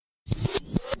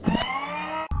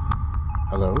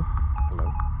Hello? Hello?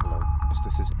 Hello?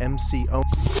 This is MCO.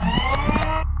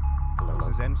 Hello? This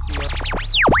is MCO.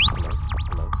 Hello?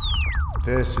 Hello?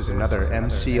 This is another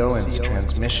MCO's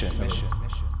transmission.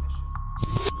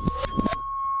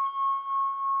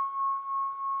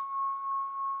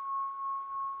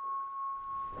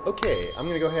 Okay, I'm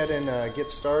going to go ahead and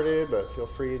get started, but feel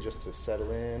free just to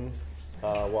settle in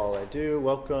while I do.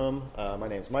 Welcome. My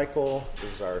name's Michael.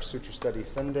 This is our Sutra Study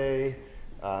Sunday.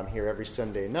 I'm here every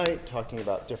Sunday night talking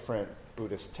about different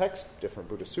Buddhist texts, different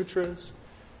Buddhist sutras.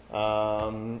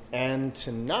 And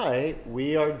tonight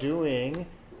we are doing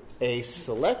a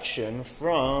selection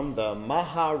from the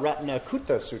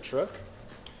Maharatnakutta Sutra,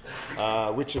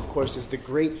 which of course is the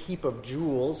great heap of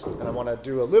jewels. And I want to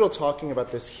do a little talking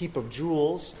about this heap of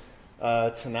jewels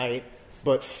tonight.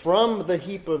 But from the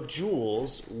heap of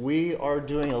jewels, we are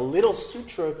doing a little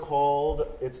sutra called,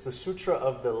 it's the Sutra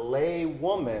of the Lay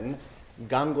Woman,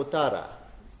 Gangotara.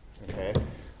 Okay.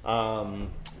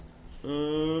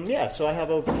 So I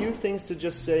have a few things to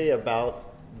just say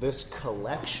about this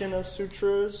collection of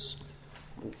sutras,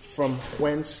 from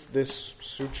whence this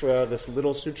sutra, this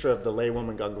little sutra of the Lay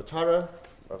Woman Gangotara,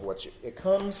 of which it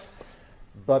comes.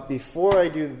 But before I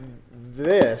do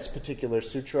this particular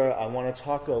sutra, I want to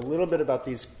talk a little bit about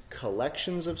these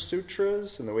collections of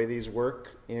sutras and the way these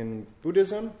work in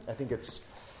Buddhism. I think it's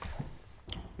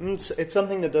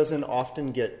something that doesn't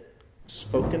often get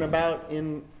spoken about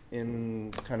in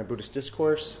kind of Buddhist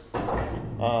discourse.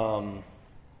 I'll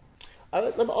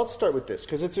start with this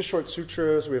because it's a short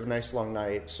sutra, so we have a nice long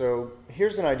night. So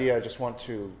here's an idea I just want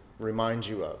to remind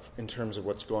you of in terms of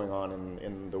what's going on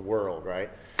in the world, right?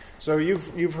 So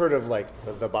you've heard of like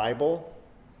the Bible,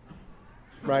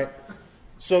 right?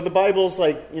 So the Bible's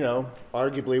like,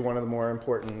 arguably one of the more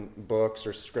important books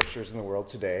or scriptures in the world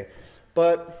today.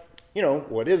 But,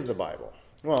 what is the Bible?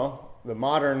 Well, the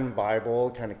modern Bible,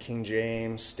 kind of King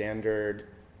James, standard,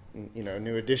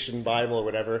 New Edition Bible or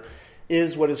whatever,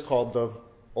 is what is called the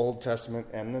Old Testament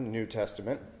and the New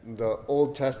Testament. The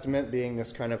Old Testament being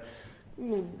this kind of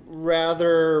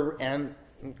rather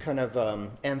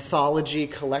anthology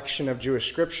collection of Jewish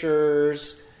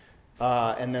scriptures,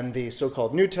 and then the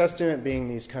so-called New Testament being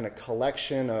these kind of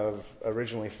collection of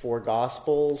originally 4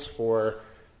 Gospels, 4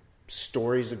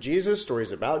 stories of Jesus,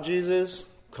 stories about Jesus,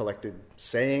 collected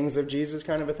sayings of Jesus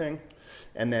kind of a thing,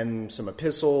 and then some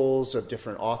epistles of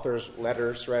different authors,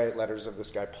 letters, right? Letters of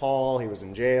this guy Paul. He was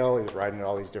in jail. He was writing to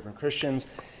all these different Christians.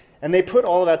 And they put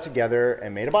all of that together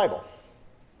and made a Bible,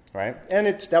 right? And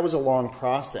that was a long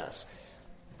process.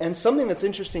 And something that's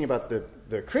interesting about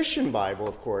the Christian Bible,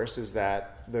 of course, is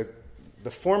that the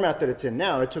format that it's in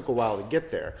now, it took a while to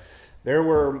get there. There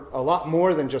were a lot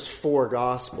more than just 4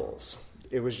 Gospels.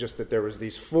 It was just that there was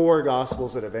these 4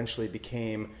 Gospels that eventually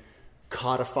became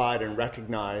codified and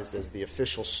recognized as the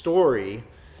official story,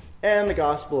 and the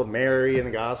Gospel of Mary, and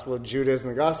the Gospel of Judas,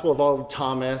 and the Gospel of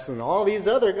Thomas, and all these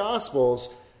other Gospels,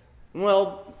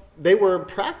 well, they were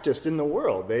practiced in the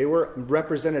world. They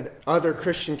represented other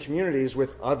Christian communities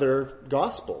with other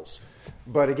Gospels.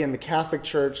 But again, the Catholic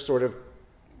Church sort of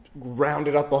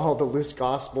rounded up all the loose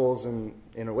Gospels and,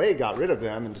 in a way, got rid of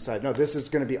them and decided, no, this is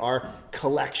going to be our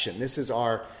collection. This is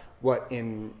what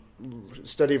in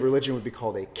study of religion would be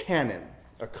called a canon,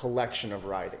 a collection of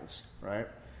writings, right?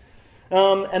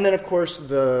 And then, of course,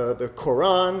 the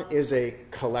Quran is a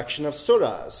collection of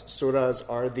surahs. Surahs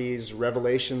are these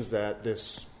revelations that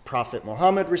this Prophet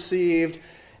Muhammad received,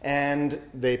 and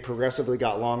they progressively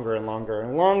got longer and longer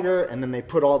and longer, and then they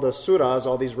put all those surahs,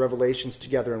 all these revelations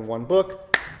together in one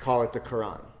book, call it the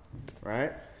Quran,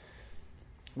 right?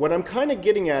 What I'm kind of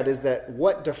getting at is that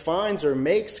what defines or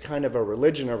makes kind of a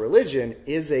religion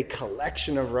is a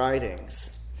collection of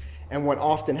writings. And what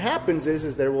often happens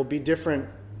is there will be different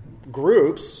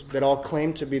groups that all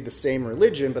claim to be the same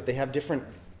religion, but they have different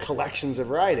collections of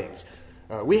writings.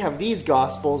 We have these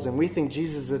Gospels, and we think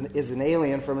Jesus is an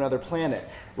alien from another planet.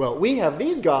 Well, we have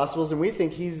these Gospels, and we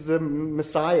think he's the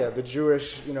Messiah, the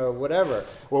Jewish, whatever.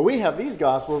 Well, we have these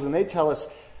Gospels, and they tell us.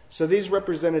 So these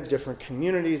represented different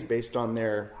communities based on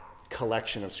their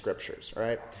collection of scriptures,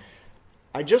 right?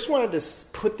 I just wanted to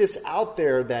put this out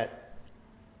there that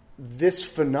this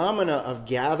phenomena of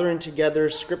gathering together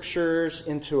scriptures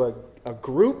into a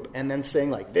group and then saying,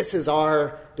 like, this is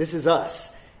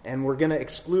us. And we're going to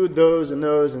exclude those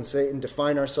and say and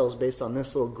define ourselves based on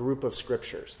this little group of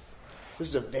scriptures. This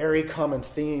is a very common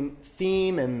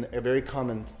theme and a very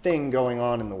common thing going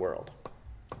on in the world.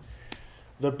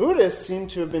 The Buddhists seem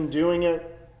to have been doing it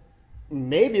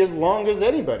maybe as long as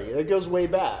anybody. It goes way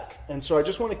back. And so I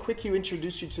just want to quickly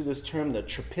introduce you to this term, the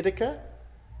Tripitaka,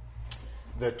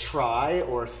 the tri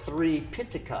or 3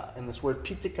 Pitaka. And this word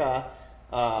Pitaka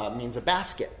means a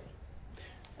basket.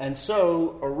 And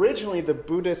so originally the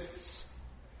Buddhists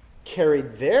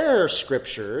carried their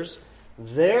scriptures,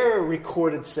 their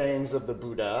recorded sayings of the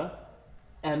Buddha,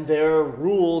 and their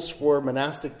rules for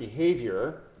monastic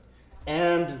behavior,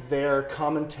 and their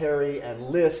commentary and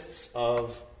lists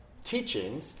of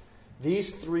teachings.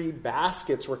 These three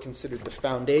baskets were considered the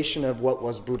foundation of what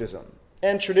was Buddhism.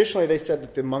 And traditionally they said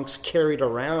that the monks carried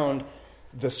around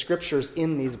the scriptures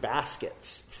in these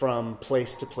baskets from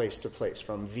place to place to place,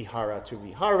 from vihara to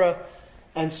vihara.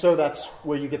 And so that's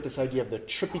where you get this idea of the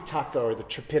Tripitaka or the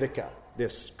Tripitaka,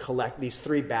 these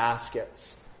three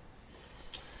baskets.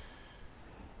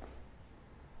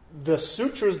 The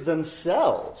sutras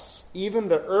themselves, even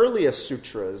the earliest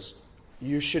sutras,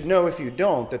 you should know if you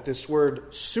don't that this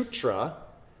word sutra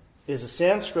is a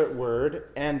Sanskrit word,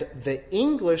 and the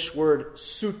English word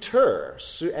suture,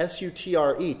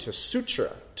 S-U-T-R-E, to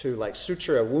sutura, to like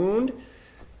suture a wound,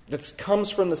 that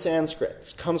comes from the Sanskrit.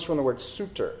 It comes from the word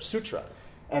sutra.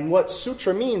 And what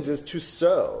sutra means is to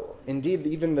sew. Indeed,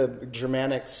 even the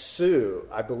Germanic su,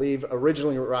 I believe,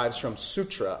 originally derives from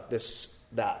sutra,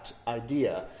 that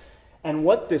idea. And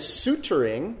what this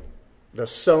suturing, the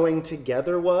sewing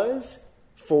together was,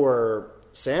 for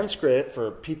Sanskrit,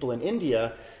 for people in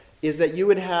India, is that you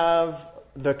would have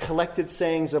the collected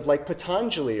sayings of like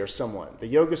Patanjali or someone. The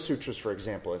Yoga Sutras, for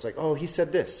example. It's like, oh, he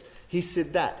said this, he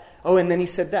said that. Oh, and then he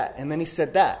said that, and then he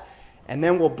said that. And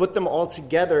then we'll put them all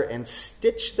together and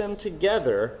stitch them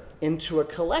together into a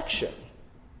collection.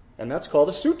 And that's called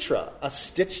a sutra, a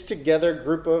stitched together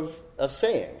group of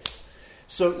sayings.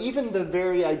 So even the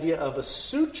very idea of a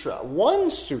sutra,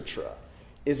 one sutra,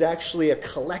 is actually a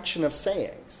collection of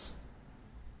sayings.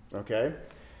 Okay?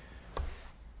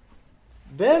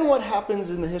 Then what happens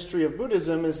in the history of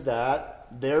Buddhism is that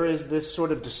there is this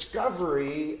sort of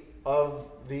discovery of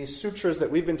these sutras that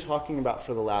we've been talking about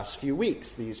for the last few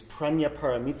weeks, these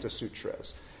Prajnaparamita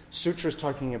sutras. Sutras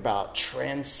talking about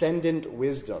transcendent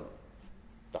wisdom,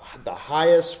 the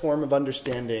highest form of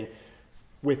understanding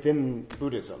within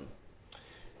Buddhism.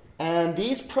 And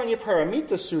these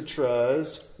Prajnaparamita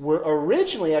sutras were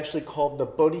originally actually called the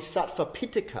Bodhisattva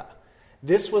Pitaka.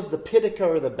 This was the Pitaka,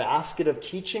 or the basket of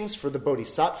teachings for the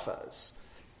Bodhisattvas.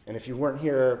 And if you weren't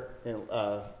here in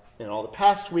all the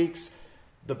past weeks,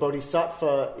 the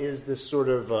Bodhisattva is this sort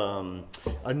of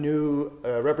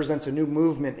represents a new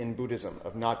movement in Buddhism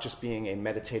of not just being a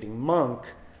meditating monk,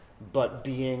 but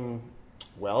being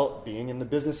in the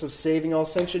business of saving all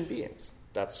sentient beings.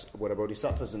 That's what a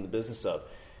Bodhisattva is in the business of.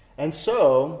 And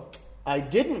so, I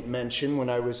didn't mention when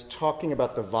I was talking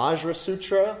about the Vajra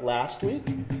Sutra last week,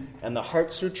 and the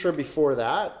Heart Sutra before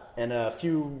that, and a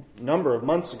number of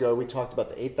months ago we talked about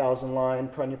the 8,000-line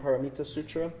Prajnaparamita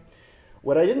Sutra.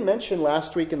 What I didn't mention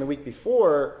last week and the week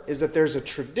before is that there's a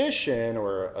tradition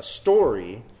or a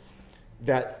story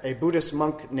that a Buddhist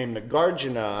monk named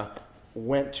Nagarjuna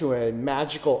went to a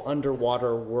magical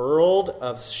underwater world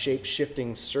of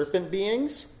shape-shifting serpent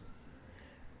beings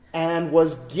and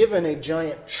was given a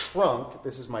giant trunk,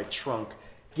 this is my trunk,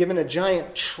 given a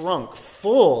giant trunk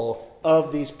full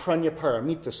of these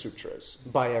Prajnaparamita sutras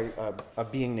by a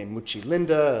being named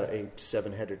Muchilinda, a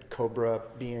seven-headed cobra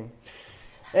being.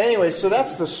 Anyway, so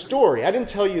that's the story. I didn't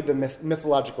tell you the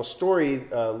mythological story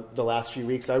the last few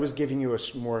weeks. I was giving you a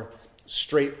more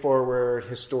straightforward,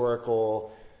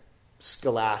 historical,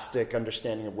 scholastic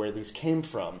understanding of where these came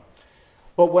from.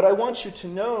 But what I want you to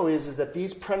know is that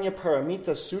these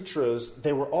Prajnaparamita sutras,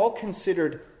 they were all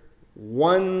considered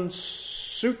one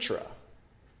sutra.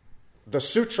 The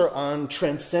sutra on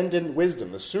transcendent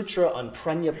wisdom, the sutra on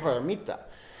Prajnaparamita.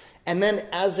 And then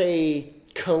as a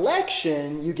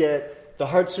collection, you get the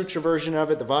Heart Sutra version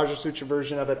of it, the Vajra Sutra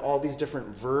version of it, all these different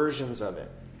versions of it.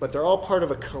 But they're all part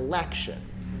of a collection,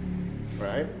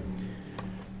 right?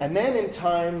 And then in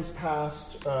times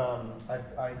past,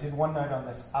 I did one night on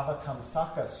this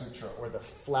Avatamsaka Sutra, or the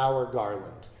flower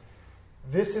garland.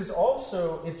 This is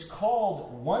also, it's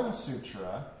called one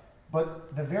sutra,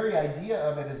 but the very idea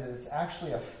of it is that it's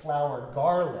actually a flower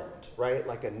garland, right?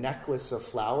 Like a necklace of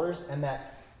flowers, and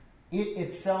that it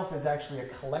itself is actually a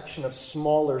collection of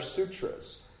smaller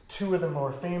sutras. Two of the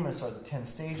more famous are the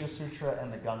Tenstaja Sutra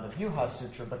and the Gandhavyuha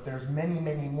Sutra, but there's many,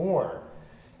 many more.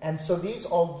 And so these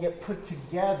all get put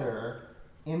together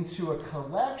into a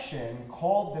collection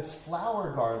called this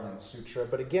Flower Garland Sutra.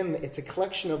 But again, it's a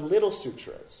collection of little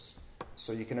sutras.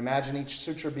 So you can imagine each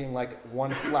sutra being like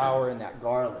one flower in that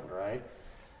garland, right?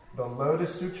 The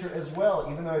Lotus Sutra as well,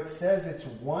 even though it says it's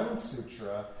one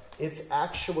sutra, it's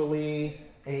actually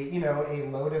a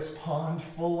lotus pond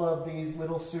full of these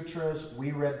little sutras.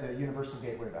 We read the Universal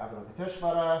Gateway of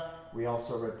Avalokiteshvara. We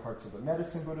also read parts of the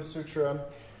Medicine Buddha Sutra.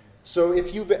 So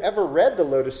if you've ever read the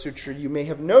Lotus Sutra, you may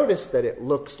have noticed that it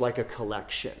looks like a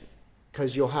collection.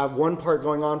 Because you'll have one part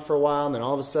going on for a while, and then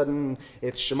all of a sudden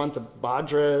it's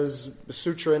Shamantabhadra's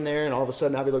sutra in there, and all of a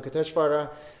sudden Avalokiteshvara.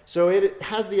 So it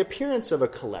has the appearance of a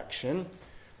collection.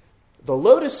 The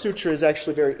Lotus Sutra is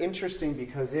actually very interesting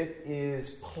because it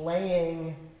is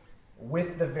playing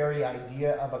with the very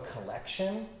idea of a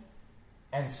collection.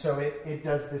 And so it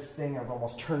does this thing of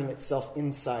almost turning itself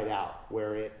inside out,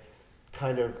 where it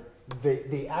kind of,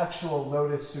 the actual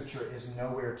Lotus Sutra is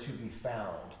nowhere to be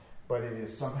found, but it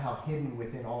is somehow hidden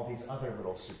within all these other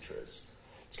little sutras.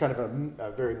 It's kind of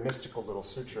a very mystical little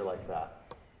sutra like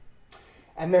that.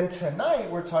 And then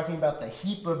tonight we're talking about the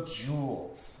heap of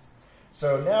jewels.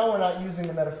 So now we're not using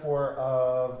the metaphor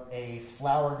of a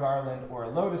flower garland or a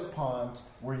lotus pond.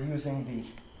 We're using the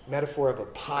metaphor of a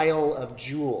pile of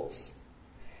jewels.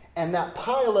 And that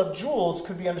pile of jewels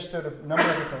could be understood a number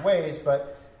of different ways,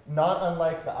 but not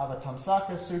unlike the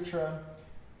Avatamsaka Sutra,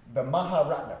 the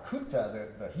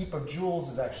Maharatnakutta, the heap of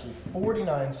jewels, is actually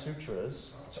 49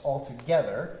 sutras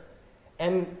altogether.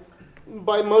 And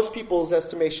by most people's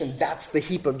estimation, that's the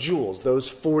heap of jewels, those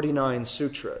 49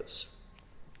 sutras.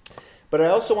 But I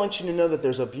also want you to know that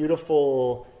there's a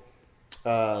beautiful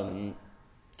term,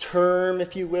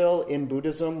 if you will, in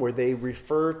Buddhism where they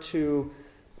refer to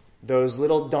those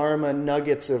little dharma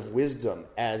nuggets of wisdom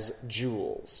as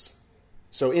jewels.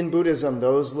 So in Buddhism,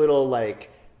 those little like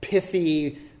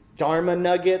pithy dharma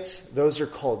nuggets, those are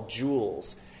called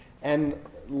jewels. And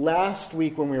last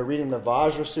week when we were reading the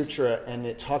Vajra Sutra, and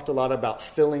it talked a lot about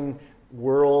filling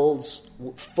worlds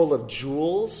full of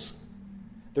jewels,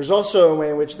 there's also a way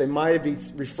in which they might be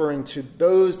referring to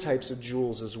those types of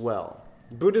jewels as well.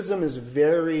 Buddhism is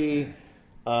very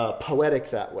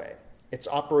poetic that way. It's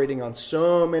operating on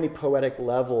so many poetic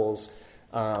levels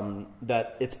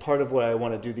that it's part of what I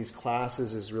want to do these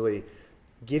classes is really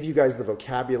give you guys the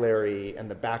vocabulary and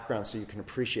the background so you can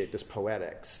appreciate these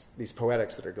poetics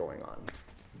that are going on.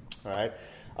 All right.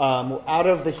 Out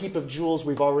of the heap of jewels,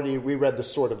 we read the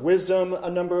Sword of Wisdom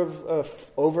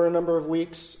over a number of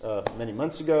weeks, many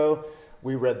months ago.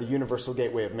 We read the Universal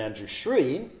Gateway of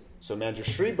Manjushri. So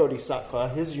Manjushri Bodhisattva,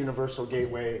 his Universal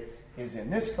Gateway is in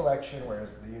this collection,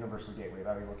 whereas the Universal Gateway of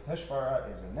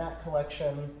Avalokiteshvara is in that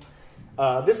collection.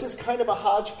 This is kind of a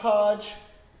hodgepodge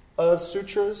of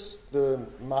sutras, the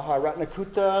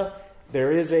Maharatnakutta.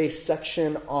 There is a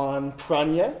section on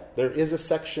pranya. There is a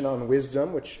section on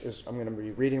wisdom, which is I'm going to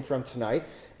be reading from tonight.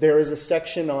 There is a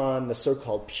section on the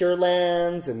so-called Pure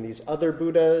Lands and these other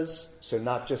Buddhas. So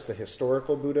not just the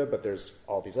historical Buddha, but there's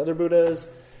all these other Buddhas.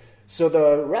 So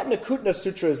the Ratnakutta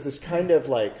Sutra is this kind of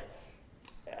like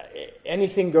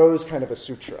anything goes kind of a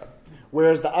sutra.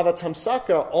 Whereas the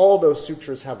Avatamsaka, all those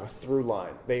sutras have a through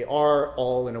line. They are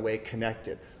all in a way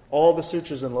connected. All the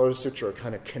sutras in Lotus Sutra are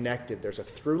kind of connected. There's a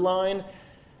through line.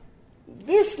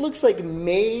 This looks like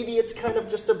maybe it's kind of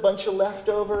just a bunch of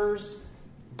leftovers,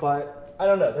 but I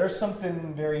don't know. There's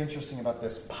something very interesting about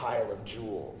this pile of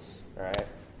jewels. All right.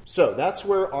 So that's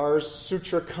where our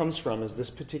sutra comes from, is this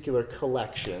particular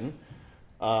collection.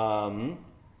 And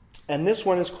this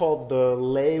one is called the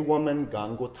Laywoman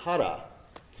Gangotara.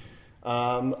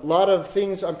 A lot of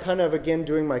things, I'm kind of, again,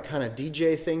 doing my kind of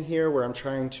DJ thing here where I'm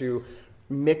trying to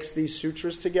mix these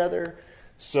sutras together.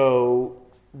 So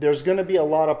there's going to be a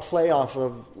lot of play off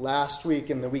of last week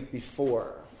and the week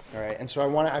before. All right, and so I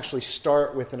want to actually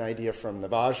start with an idea from the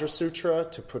Vajra Sutra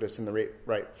to put us in the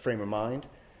right frame of mind.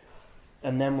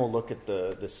 And then we'll look at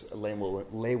this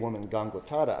Laywoman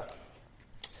Gangotara.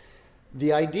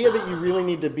 The idea that you really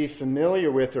need to be familiar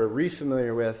with or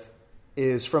re-familiar with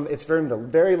is from the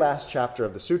very last chapter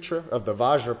of the sutra, of the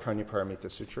Vajra Praniparamita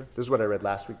Sutra. This is what I read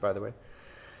last week, by the way.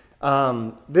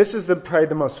 This is probably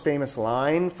the most famous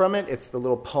line from it. It's the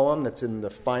little poem that's in the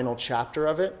final chapter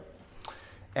of it.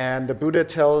 And the Buddha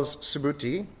tells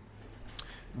Subhuti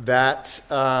that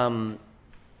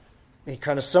he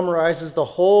kind of summarizes the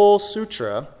whole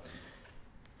sutra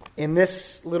in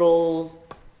this little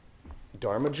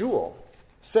Dharma jewel,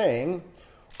 saying,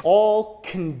 all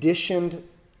conditioned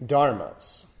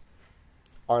dharmas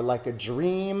are like a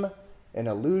dream, an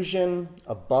illusion,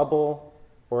 a bubble,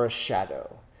 or a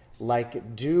shadow,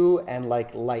 like dew and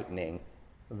like lightning,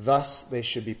 thus they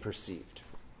should be perceived.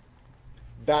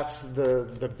 That's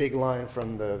the big line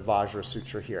from the Vajra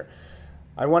Sutra here.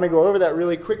 I want to go over that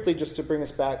really quickly just to bring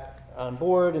us back on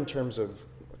board in terms of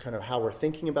kind of how we're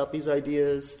thinking about these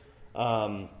ideas.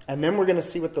 And then we're going to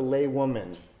see what the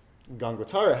laywoman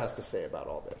Gangotara has to say about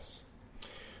all this.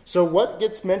 So what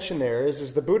gets mentioned there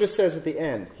is the Buddha says at the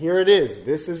end, here it is,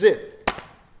 this is it.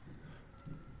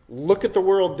 Look at the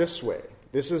world this way.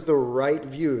 This is the right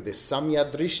view, the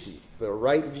samya drishti, the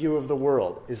right view of the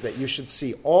world, is that you should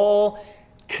see all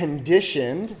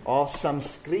conditioned, all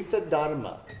samskrita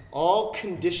dharma, all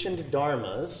conditioned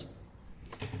dharmas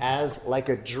as like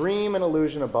a dream, an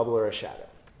illusion, a bubble, or a shadow.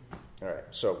 All right,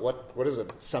 so what is a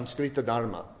samskrita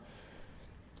dharma?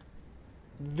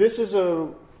 This is a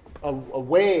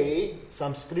way,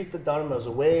 samskrita dharma is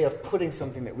a way of putting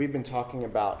something that we've been talking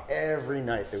about every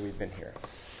night that we've been here.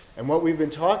 And what we've been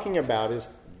talking about is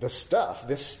this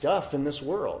stuff in this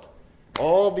world.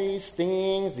 All these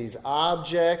things, these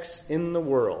objects in the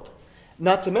world.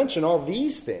 Not to mention all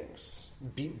these things.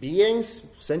 Beings,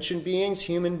 sentient beings,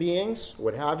 human beings,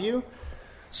 what have you.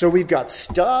 So we've got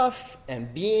stuff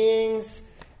and beings,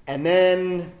 and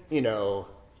then,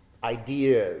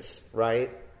 ideas,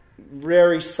 right?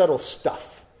 Very subtle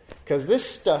stuff. Because this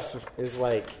stuff is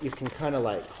like, you can kind of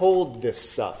like hold this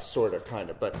stuff, sort of, kind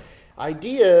of. But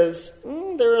ideas,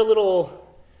 they're a little,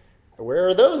 where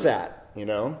are those at,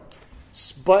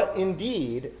 But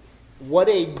indeed, what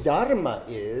a dharma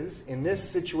is in this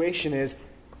situation is,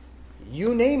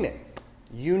 you name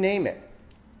it.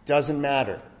 Doesn't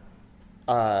matter.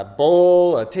 A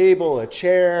bowl, a table, a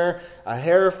chair, a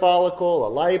hair follicle, a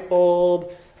light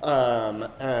bulb,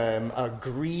 a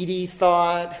greedy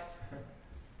thought,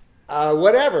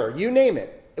 whatever, you name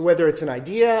it. Whether it's an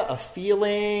idea, a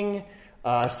feeling,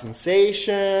 a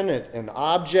sensation, an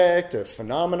object, a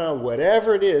phenomena,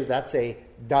 whatever it is, that's a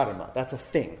dharma, that's a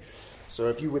thing. So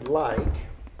if you would like,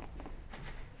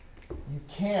 you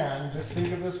can just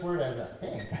think of this word as a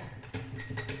thing.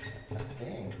 A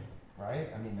thing, right?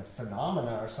 I mean, a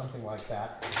phenomena or something like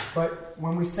that. But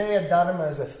when we say a dharma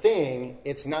is a thing,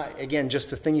 it's not, again,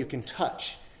 just a thing you can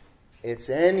touch. It's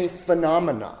any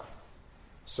phenomena.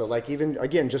 So like even,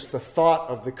 again, just the thought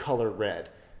of the color red.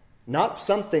 Not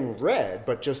something red,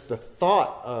 but just the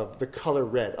thought of the color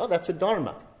red. Oh, that's a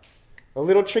dharma. A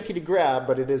little tricky to grab,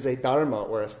 but it is a dharma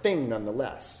or a thing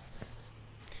nonetheless.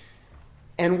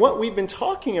 And what we've been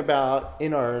talking about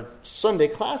in our Sunday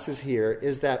classes here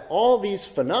is that all these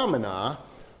phenomena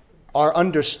are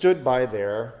understood by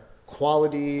their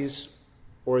qualities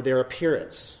or their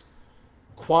appearance.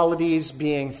 Qualities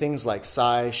being things like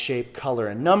size, shape, color,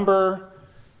 and number.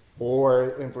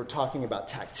 Or if we're talking about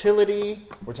tactility,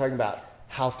 we're talking about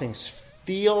how things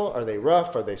feel. Are they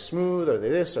rough? Are they smooth? Are they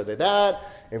this? Are they that?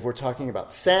 If we're talking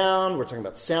about sound, we're talking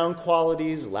about sound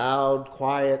qualities, loud,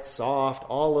 quiet, soft,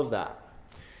 all of that.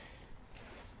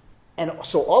 And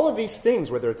so all of these things,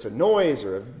 whether it's a noise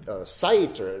or a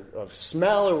sight or a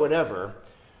smell or whatever,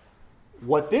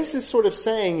 what this is sort of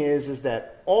saying is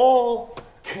that all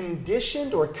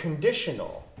conditioned or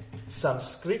conditional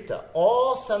samskrita,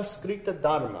 all samskrita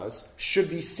dharmas should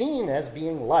be seen as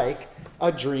being like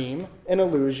a dream, an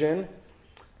illusion,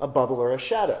 a bubble, or a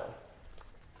shadow.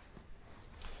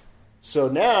 So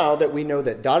now that we know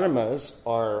that dharmas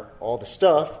are all the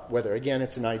stuff, whether again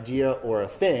it's an idea or a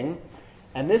thing,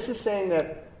 and this is saying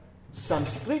that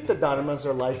samskrita dharmas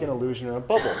are like an illusion or a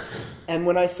bubble. And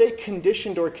when I say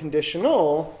conditioned or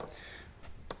conditional,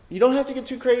 you don't have to get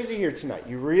too crazy here tonight.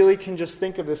 You really can just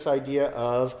think of this idea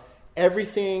of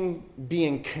everything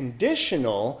being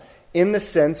conditional in the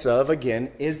sense of,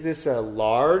 again, is this a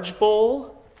large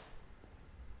bowl?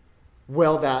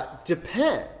 Well, that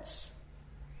depends,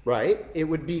 right? It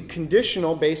would be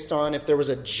conditional based on if there was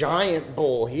a giant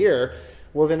bowl here,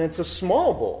 well, then it's a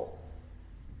small bowl.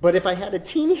 But if I had a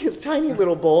tiny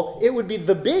little bowl, it would be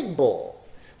the big bowl.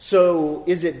 So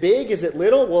is it big? Is it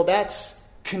little? Well, that's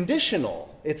conditional.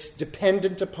 It's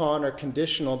dependent upon or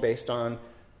conditional based on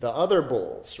the other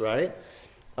bowls, right?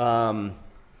 Am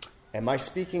I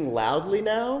speaking loudly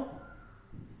now?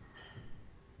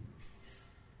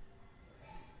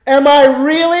 Am I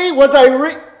really?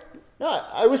 No,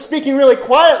 I was speaking really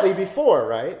quietly before,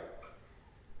 right?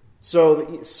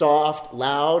 So soft,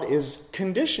 loud is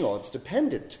conditional. It's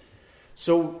dependent.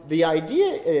 So the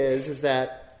idea is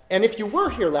that, and if you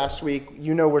were here last week,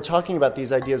 we're talking about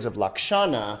these ideas of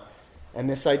lakshana, and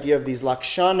this idea of these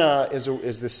lakshana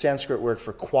is the Sanskrit word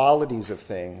for qualities of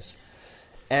things.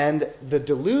 And the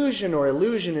delusion or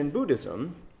illusion in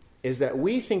Buddhism is that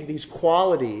we think these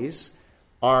qualities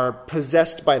are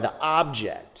possessed by the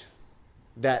object.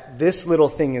 That this little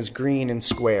thing is green and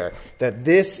square, that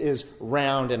this is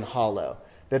round and hollow,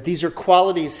 that these are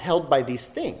qualities held by these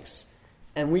things,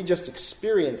 and we just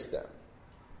experience them.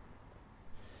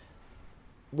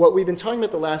 What we've been talking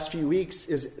about the last few weeks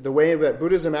is the way that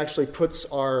Buddhism actually puts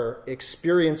our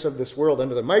experience of this world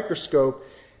under the microscope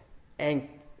and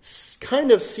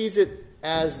kind of sees it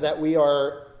as that we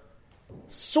are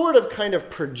sort of kind of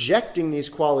projecting these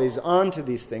qualities onto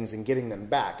these things and getting them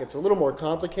back. It's a little more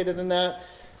complicated than that,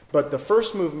 But the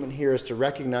first movement here is to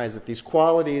recognize that these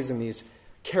qualities and these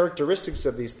characteristics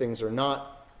of these things are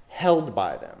not held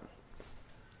by them.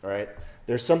 All right?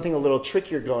 There's something a little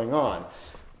trickier going on.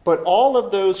 But all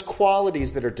of those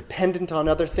qualities that are dependent on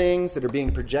other things, that are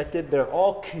being projected, they're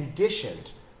all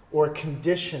conditioned or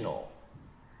conditional.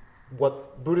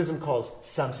 What Buddhism calls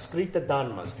samskrita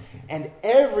dharmas. And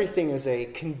everything is a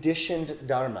conditioned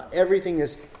dharma. Everything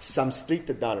is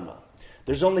samskrita dharma.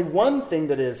 There's only one thing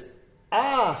that is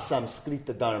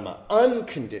asamskrita dharma,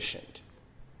 unconditioned.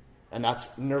 And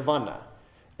that's nirvana.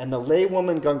 And the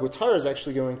laywoman Gangotara is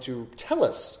actually going to tell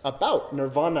us about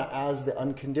nirvana as the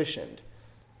unconditioned.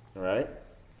 All right?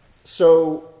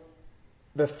 So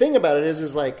the thing about it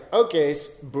is like, okay,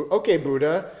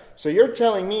 Buddha, so you're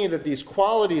telling me that these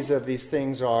qualities of these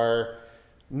things are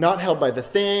not held by the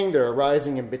thing, they're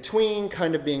arising in between,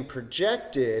 kind of being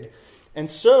projected. And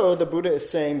so the Buddha is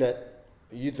saying that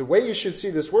the way you should see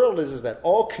this world is that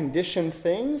all conditioned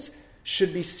things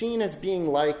should be seen as being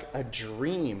like a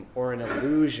dream or an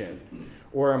illusion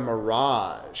or a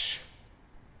mirage,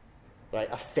 right?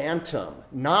 A phantom,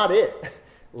 not it.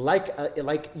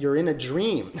 Like you're in a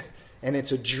dream, and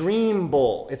it's a dream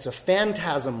bowl. It's a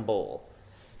phantasm bowl.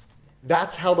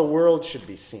 That's how the world should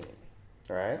be seen,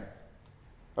 all right?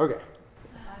 Okay. I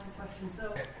have a question.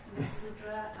 So in the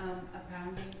sutra,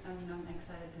 apparently, I'm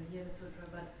excited to hear the sutra,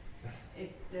 but he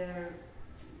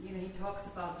talks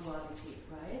about duality,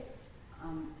 right?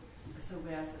 So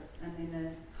versus, and in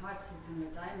the Heart Sutra, in the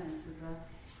Diamond Sutra,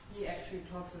 he actually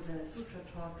talks, or the sutra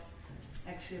talks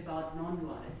actually about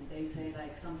non-duality. They say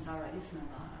like samsara is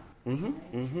nirvana. Mm-hmm,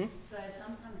 right? mm-hmm. So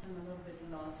sometimes I'm a little bit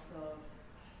lost of,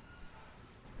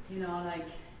 like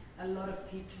a lot of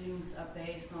teachings are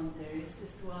based on there is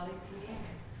this duality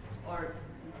or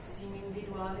seemingly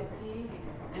duality,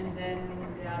 and then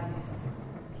there are these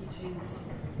teachings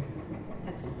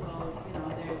that suppose,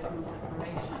 there is no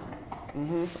separation.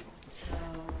 Mm-hmm. So,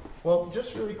 Well,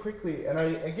 just really quickly, and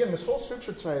again, this whole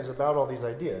sutra tonight is about all these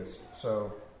ideas.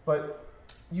 But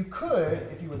you could,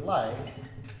 if you would like,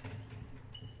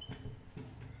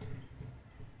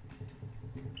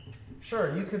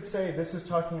 sure, you could say this is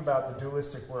talking about the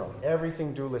dualistic world.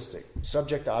 Everything dualistic,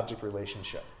 subject-object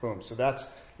relationship. Boom. So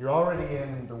you're already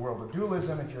in the world of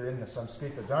dualism. If you're in the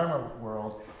Samskrita Dharma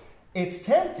world, it's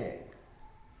tempting.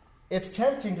 It's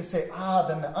tempting to say,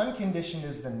 then the unconditioned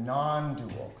is the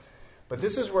non-dual. But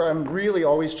this is where I'm really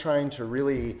always trying to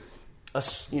really,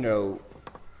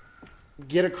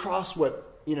 get across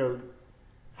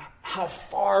how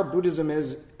far Buddhism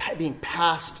is being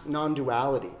past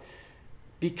non-duality.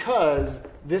 Because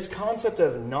this concept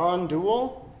of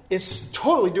non-dual is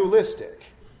totally dualistic.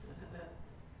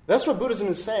 That's what Buddhism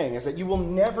is saying, is that you will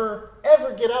never,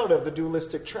 ever get out of the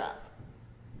dualistic trap.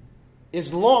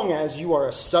 As long as you are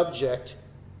a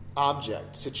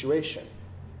subject-object situation.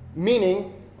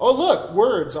 Meaning, oh look,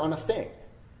 words on a thing.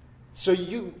 So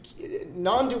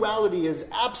non-duality is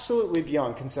absolutely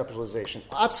beyond conceptualization,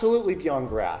 absolutely beyond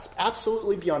grasp,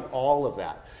 absolutely beyond all of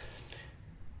that.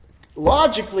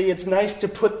 Logically, it's nice to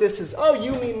put this as,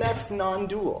 you mean that's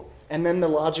non-dual. And then the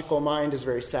logical mind is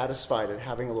very satisfied at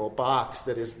having a little box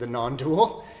that is the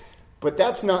non-dual. But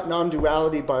that's not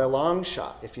non-duality by a long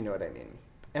shot, if you know what I mean.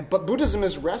 But Buddhism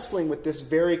is wrestling with this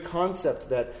very concept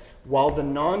that while the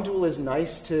non-dual is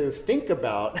nice to think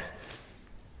about,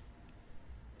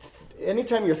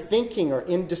 anytime you're thinking or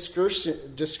in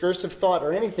discursive thought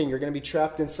or anything, you're going to be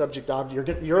trapped in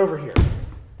subject-object. You're over here.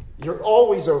 You're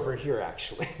always over here,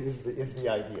 actually, is the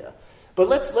idea. But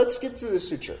let's get to the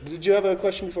sutra. Did you have a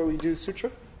question before we do the sutra?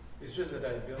 It's just that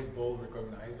I build bowl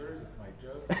recognizers. It's my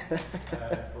job.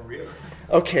 For real.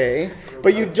 Okay,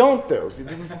 but you don't, though.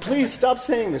 Please stop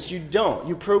saying this. You don't.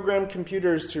 You program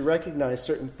computers to recognize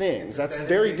certain things. That's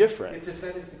very different. It's a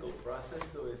statistical process,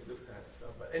 so it looks at stuff.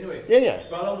 But anyway, yeah.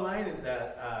 Bottom line is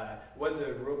that what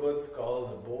the robots call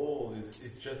a bowl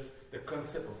is just, the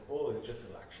concept of bowl is just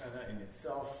a lakshana in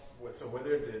itself. So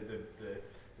whether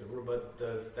the robot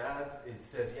does that, it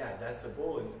says, that's a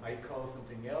bowl, and I call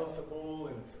something else a bowl,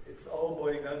 and it's all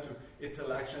boiling down to it's a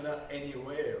lakshana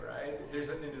anyway, right? There's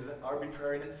an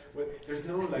arbitrariness. There's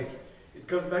no it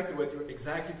comes back to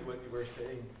exactly to what you were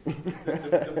saying.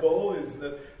 The bowl is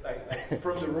like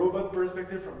from the robot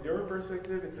perspective, from your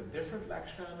perspective, it's a different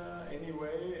lakshana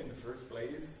anyway in the first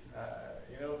place,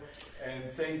 and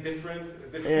saying different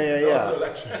is also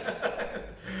lakshana.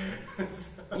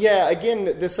 Yeah, again,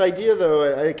 this idea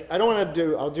though, I don't want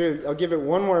to I'll give it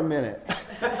one more minute.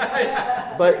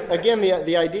 But again,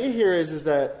 the idea here is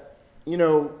that,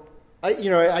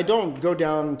 I don't go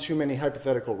down too many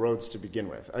hypothetical roads to begin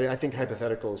with. I think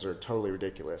hypotheticals are totally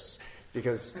ridiculous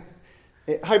because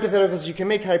Hypotheticals, you can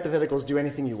make hypotheticals do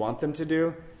anything you want them to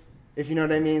do, if you know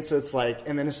what I mean. So it's like,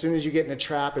 and then as soon as you get in a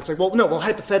trap, it's like, well,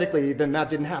 hypothetically, then that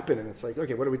didn't happen. And it's like,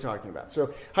 okay, what are we talking about?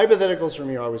 So hypotheticals for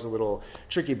me are always a little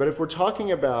tricky. But if we're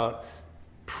talking about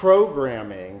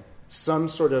programming some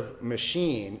sort of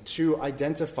machine to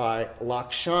identify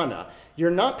lakshana,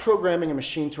 you're not programming a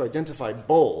machine to identify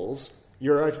bowls.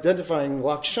 You're identifying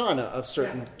lakshana of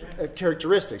certain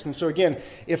characteristics. And so again,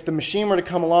 if the machine were to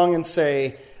come along and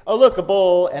say, oh, look, a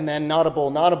bowl, and then not a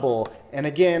bowl, and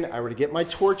again, I were to get my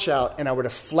torch out and I were to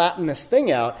flatten this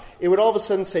thing out, it would all of a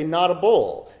sudden say not a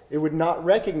bowl. It would not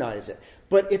recognize it.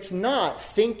 But it's not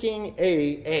thinking,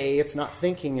 A, it's not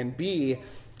thinking, and B,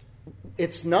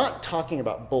 it's not talking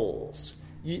about bowls.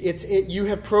 You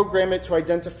have programmed it to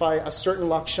identify a certain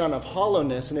lakshana of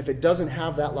hollowness, and if it doesn't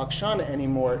have that lakshana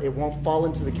anymore, it won't fall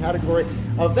into the category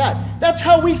of that. That's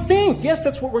how we think. Yes,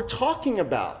 that's what we're talking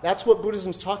about. That's what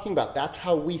Buddhism's talking about. That's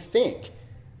how we think.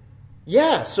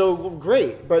 Yeah, so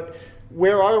great, but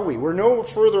where are we? We're no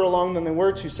further along than they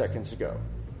were 2 seconds ago,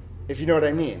 if you know what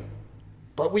I mean.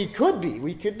 But we could be.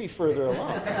 We could be further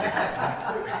along.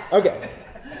 Okay.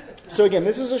 So again,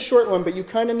 this is a short one, but you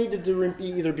kind of need to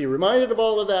either be reminded of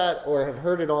all of that or have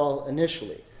heard it all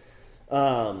initially.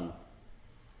 What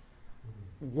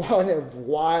a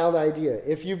wild idea.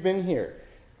 If you've been here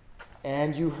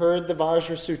and you heard the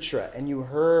Vajra Sutra and you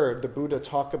heard the Buddha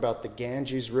talk about the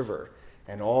Ganges River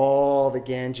and all the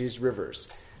Ganges rivers,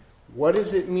 what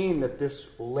does it mean that this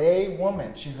lay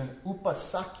woman, she's an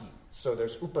upasaki. So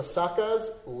there's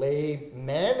upasakas, lay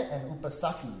men, and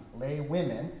upasaki, lay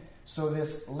women. So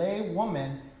this lay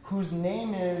woman whose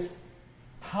name is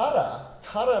Tara.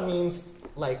 Tara means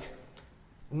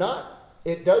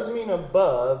it does mean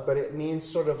above, but it means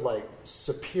sort of like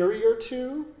superior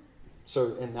to.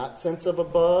 So in that sense of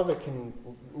above, it can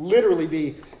literally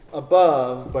be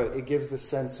above, but it gives the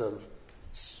sense of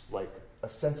like a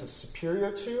sense of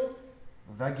superior to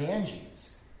the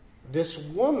Ganges. This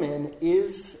woman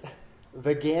is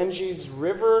the Ganges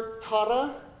River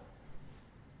Tara.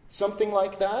 Something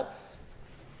like that?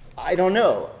 I don't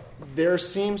know. There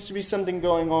seems to be something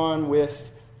going on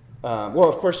with,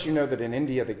 of course you know that in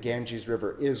India the Ganges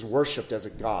River is worshipped as a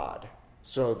god.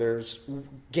 So there's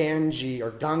Ganges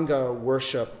or Ganga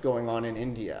worship going on in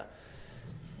India.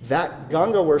 That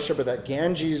Ganga worship or that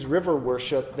Ganges River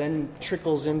worship then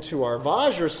trickles into our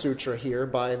Vajra Sutra here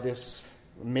by this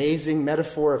amazing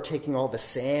metaphor of taking all the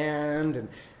sand and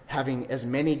having as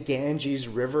many Ganges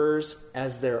rivers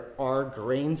as there are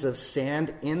grains of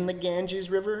sand in the Ganges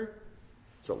River.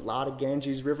 It's a lot of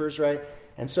Ganges rivers, right?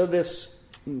 And so this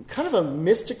kind of a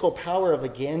mystical power of the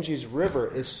Ganges River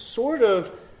is sort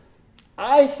of,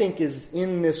 I think, is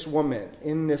in this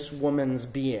woman's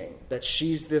being, that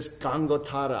she's this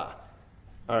Gangotara.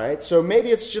 All right, so maybe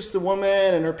it's just the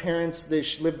woman and her parents,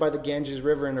 she lived by the Ganges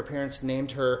River and her parents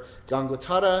named her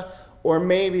Gangotara. Or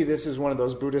maybe this is one of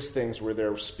those Buddhist things where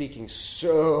they're speaking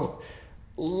so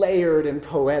layered and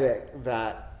poetic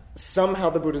that somehow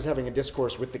the Buddha's having a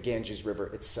discourse with the Ganges River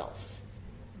itself.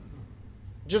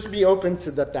 Just be open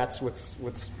to that. That's what's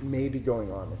maybe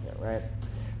going on in here, right?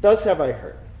 Thus have I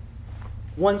heard.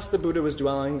 Once the Buddha was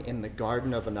dwelling in the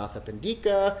garden of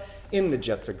Anathapindika in the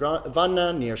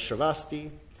Jetavana near Shravasti,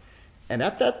 and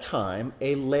at that time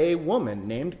a lay woman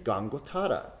named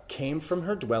Gangotara came from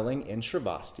her dwelling in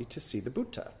Shravasti to see the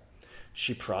Buddha.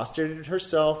 She prostrated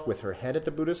herself with her head at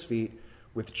the Buddha's feet,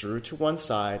 withdrew to one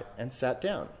side, and sat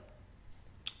down.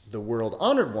 The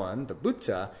world-honored one, the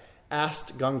Buddha,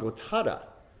 asked Gangotara,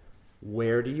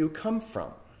 "Where do you come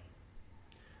from?"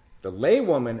 The lay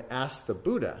woman asked the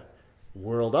Buddha,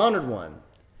 "World-honored one,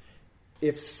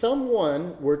 if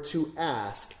someone were to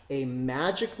ask a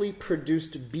magically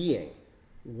produced being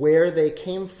where they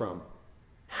came from,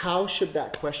 how should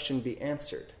that question be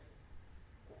answered?"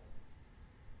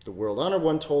 The world-honored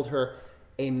one told her,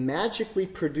 "A magically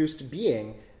produced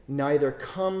being neither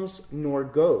comes nor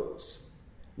goes,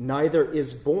 neither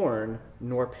is born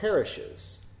nor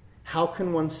perishes. How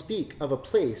can one speak of a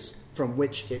place from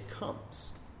which it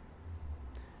comes?"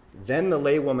 Then the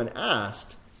laywoman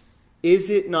asked, "Is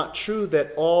it not true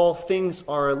that all things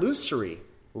are illusory,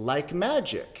 like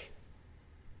magic?"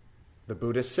 The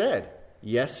Buddha said,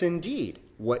 "Yes, indeed.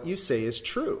 What you say is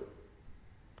true."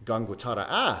 Gangotara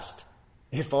asked,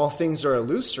 "If all things are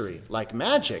illusory, like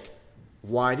magic,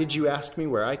 why did you ask me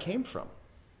where I came from?"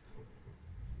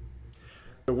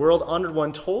 The world-honored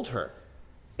one told her,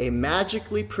 "A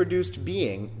magically produced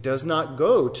being does not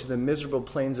go to the miserable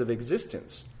plains of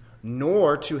existence,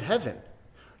 nor to heaven,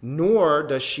 nor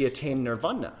does she attain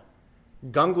nirvana.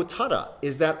 Gangotara,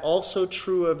 is that also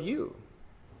true of you?"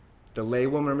 The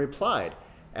laywoman replied,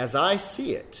 "As I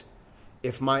see it,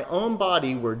 if my own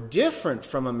body were different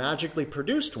from a magically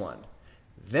produced one,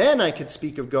 then I could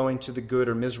speak of going to the good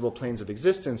or miserable planes of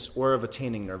existence or of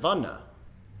attaining nirvana.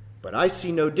 But I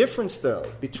see no difference,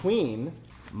 though, between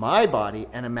my body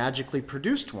and a magically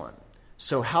produced one.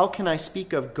 So how can I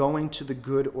speak of going to the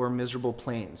good or miserable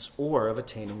planes or of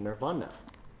attaining nirvana?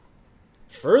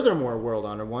 Furthermore, World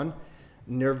Honor One,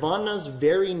 nirvana's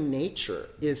very nature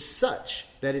is such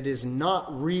that it is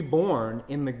not reborn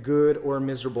in the good or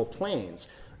miserable planes,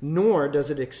 nor does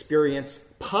it experience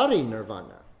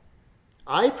parinirvana.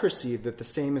 I perceive that the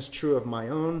same is true of my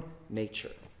own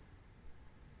nature.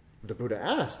 The Buddha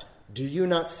asked, do you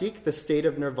not seek the state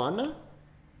of nirvana?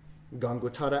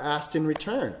 Gangotara asked in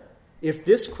return, if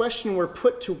this question were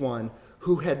put to one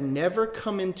who had never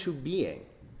come into being,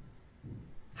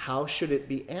 how should it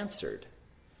be answered?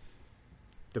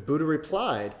 The Buddha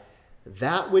replied,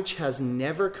 that which has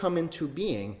never come into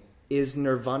being is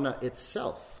nirvana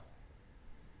itself.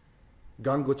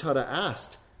 Gangotara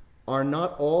asked, are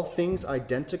not all things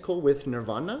identical with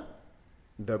nirvana?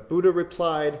 The Buddha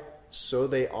replied, so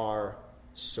they are,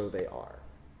 so they are.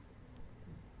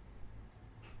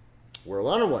 World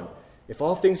Honor One, if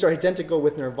all things are identical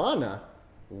with nirvana,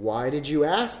 why did you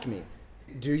ask me?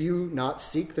 Do you not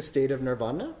seek the state of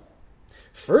nirvana?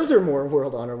 Furthermore,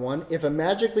 World Honor One, if a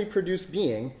magically produced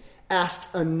being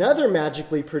asked another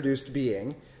magically produced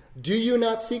being, do you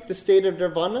not seek the state of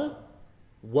nirvana?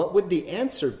 What would the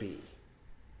answer be?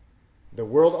 The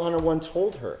World Honor One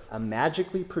told her, a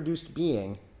magically produced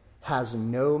being has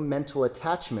no mental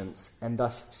attachments and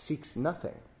thus seeks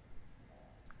nothing.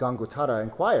 Gangotara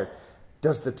inquired,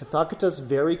 does the Tathagata's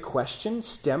very question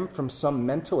stem from some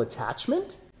mental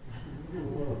attachment?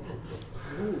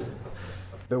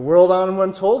 The World Honor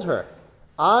One told her,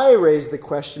 I raise the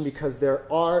question because there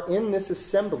are in this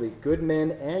assembly good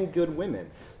men and good women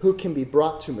who can be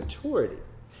brought to maturity.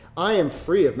 I am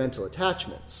free of mental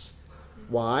attachments.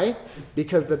 Why?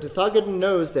 Because the Tathagata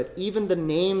knows that even the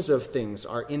names of things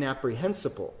are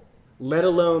inapprehensible, let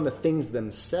alone the things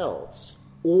themselves,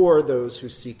 or those who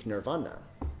seek nirvana.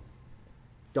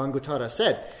 Gangotara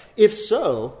said, if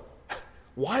so,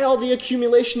 why all the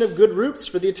accumulation of good roots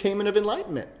for the attainment of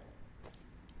enlightenment?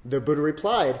 The Buddha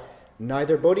replied,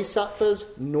 neither bodhisattvas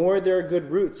nor their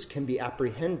good roots can be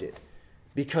apprehended,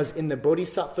 because in the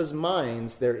bodhisattvas'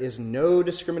 minds there is no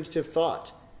discriminative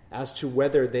thought as to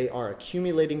whether they are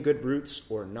accumulating good roots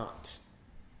or not.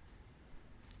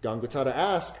 Gangotara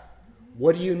asked,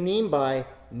 what do you mean by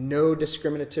no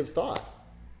discriminative thought?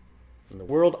 And the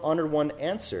World Honor One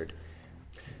answered,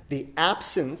 the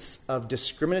absence of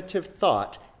discriminative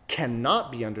thought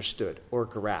cannot be understood or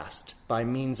grasped by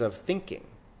means of thinking.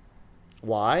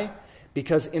 Why?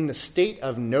 Because in the state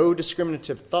of no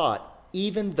discriminative thought,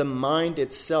 even the mind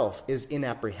itself is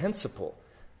inapprehensible,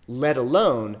 let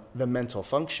alone the mental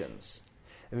functions.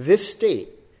 This state,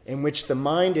 in which the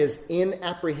mind is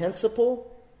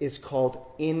inapprehensible, is called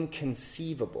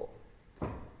inconceivable.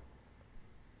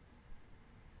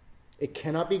 It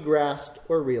cannot be grasped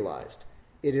or realized.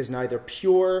 It is neither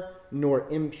pure nor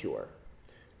impure.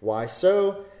 Why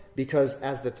so? Because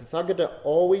as the Tathagata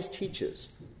always teaches,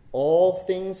 all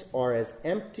things are as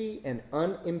empty and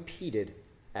unimpeded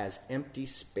as empty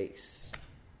space.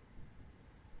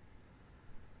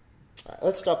 All right,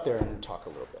 let's stop there and talk a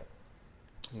little bit,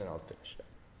 and then I'll finish it.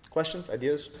 Questions,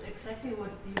 ideas? Exactly what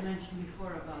you mentioned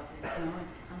before about it.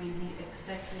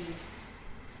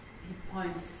 He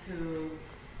points to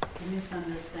the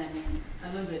misunderstanding,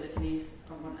 a little bit at least,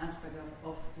 from one aspect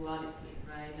of duality,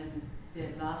 right? And the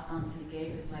last answer he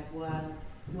gave is like, well,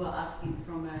 you are asking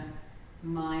from a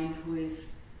mind who is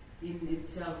in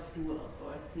itself dual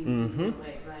or thinking in a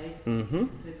way, right? Mm-hmm.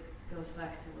 That goes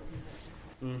back to what you said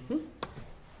before. Mm-hmm.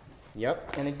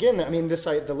 Yep. And again,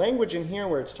 the language in here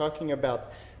where it's talking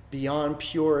about beyond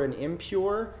pure and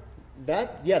impure,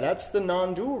 that's the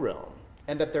non-dual realm.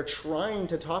 And that they're trying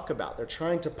to talk about, they're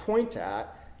trying to point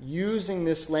at using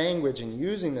this language and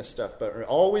using this stuff. But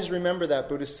always remember that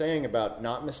Buddha's saying about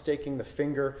not mistaking the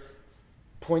finger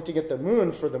pointing at the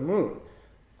moon for the moon.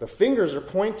 The fingers are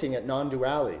pointing at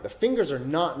non-duality. The fingers are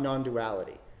not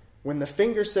non-duality. When the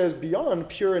finger says beyond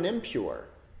pure and impure,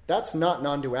 that's not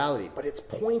non-duality, but it's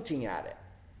pointing at it,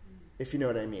 if you know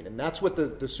what I mean. And that's what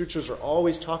the sutras are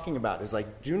always talking about, is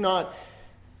like, do not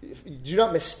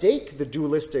mistake the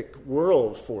dualistic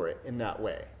world for it in that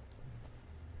way.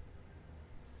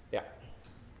 Yeah.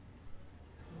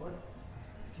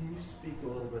 Can you speak a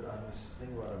little bit on this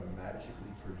thing about a magically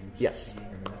produced Yes. being? I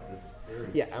mean, that's a very...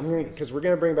 Yeah, because we're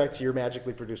going to bring back to your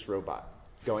magically produced robot,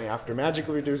 going after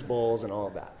magically produced bowls and all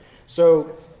of that.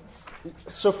 So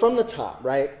from the top,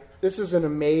 right? This is an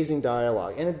amazing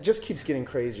dialogue, and it just keeps getting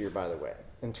crazier, by the way,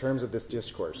 in terms of this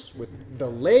discourse with the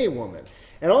lay woman.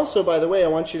 And also, by the way, I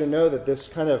want you to know that this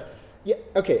kind of,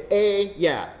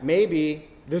 maybe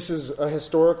this is a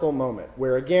historical moment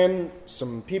where, again,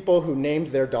 some people who named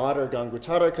their daughter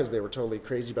Gangutara because they were totally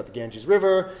crazy about the Ganges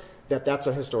River, that's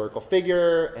a historical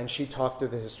figure, and she talked to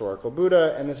the historical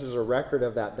Buddha, and this is a record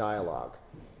of that dialogue.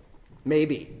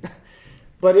 Maybe.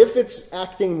 But if it's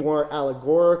acting more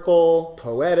allegorical,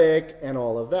 poetic, and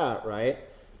all of that, right,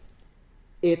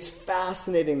 it's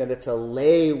fascinating that it's a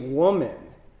lay woman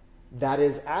that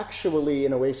is actually,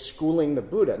 in a way, schooling the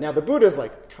Buddha. Now, the Buddha's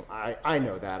like, I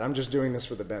know that. I'm just doing this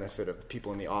for the benefit of the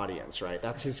people in the audience, right?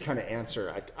 That's his kind of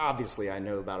answer. Obviously, I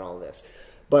know about all this.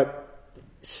 But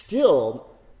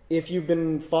still, if you've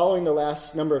been following the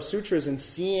last number of sutras and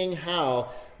seeing how,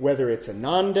 whether it's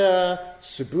Ananda,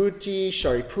 Subhuti,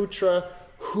 Shariputra,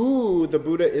 who the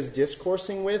Buddha is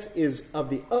discoursing with is of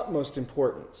the utmost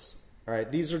importance. All right,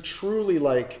 these are truly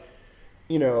like,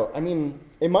 in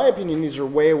my opinion, these are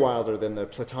way wilder than the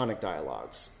Platonic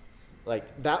dialogues.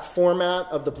 Like, that format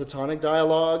of the Platonic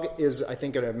dialogue is, I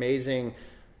think, an amazing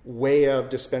way of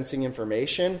dispensing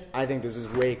information. I think this is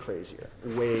way crazier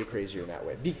in that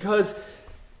way.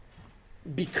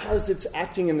 Because it's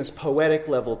acting in this poetic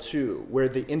level too, where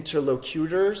the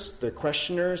interlocutors, the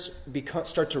questioners,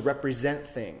 start to represent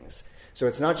things. So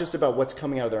it's not just about what's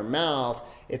coming out of their mouth,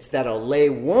 it's that a lay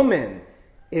woman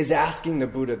is asking the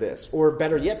Buddha this, or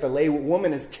better yet, the lay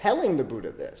woman is telling the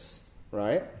Buddha this,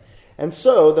 right? And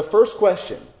so the first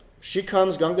question, she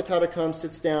comes, Gangatara comes,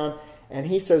 sits down, and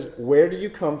he says, where do you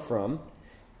come from?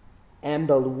 And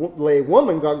the lay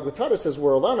woman, Gangatara, says,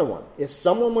 World Honored One, if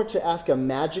someone were to ask a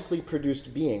magically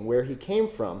produced being where he came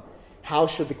from, how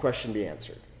should the question be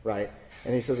answered, right?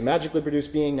 And he says, a magically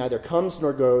produced being neither comes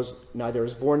nor goes, neither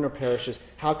is born nor perishes.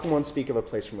 How can one speak of a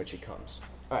place from which he comes?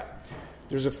 All right.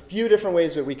 There's a few different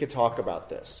ways that we could talk about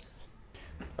this.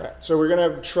 All right. So we're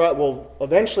going to we'll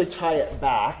eventually tie it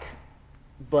back,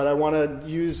 but I want to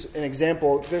use an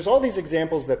example. There's all these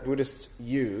examples that Buddhists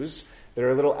use that are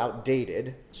a little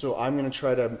outdated, so I'm going to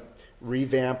try to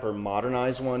revamp or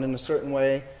modernize one in a certain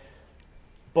way.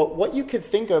 But what you could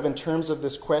think of in terms of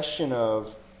this question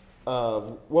of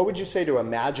what would you say to a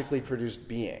magically produced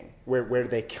being? Where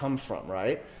they come from,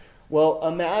 right? Well,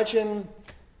 imagine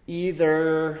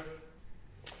either,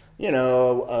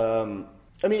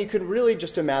 you could really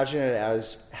just imagine it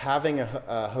as having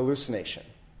a hallucination.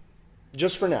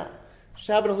 Just for now. Just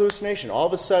having a hallucination. All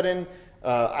of a sudden,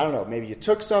 I don't know, maybe you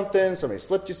took something, somebody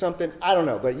slipped you something, I don't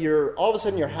know, but all of a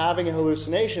sudden you're having a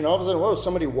hallucination. All of a sudden, whoa,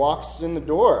 somebody walks in the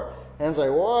door. And it's like,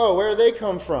 whoa, where did they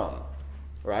come from?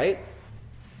 Right?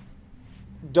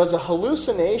 Does a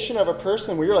hallucination of a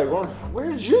person where you're like, well, where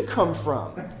did you come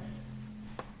from?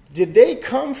 Did they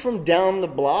come from down the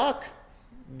block?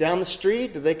 Down the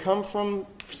street? Did they come from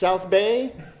South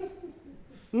Bay?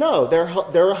 No,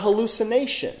 they're a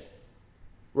hallucination.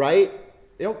 Right?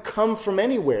 They don't come from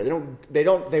anywhere. They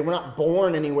were not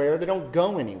born anywhere. They don't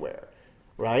go anywhere.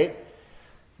 Right?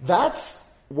 That's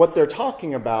what they're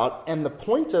talking about. And the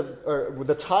point or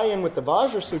the tie-in with the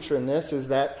Vajra Sutra in this is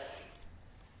that,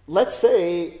 let's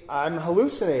say I'm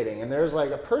hallucinating and there's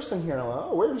like a person here and I'm like,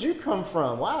 oh, where did you come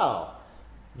from? Wow.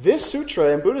 This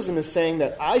sutra in Buddhism is saying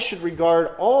that I should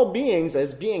regard all beings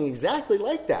as being exactly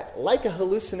like that, like a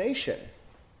hallucination.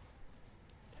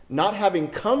 Not having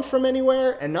come from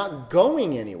anywhere and not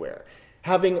going anywhere.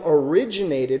 Having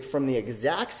originated from the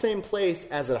exact same place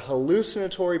as a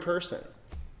hallucinatory person.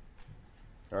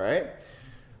 All right?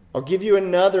 I'll give you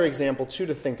another example, too,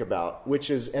 to think about, which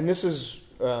is, and this is,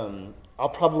 I'll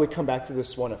probably come back to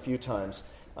this one a few times,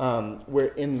 where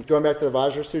going back to the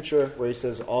Vajra Sutra, where he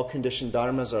says all conditioned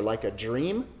dharmas are like a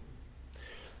dream.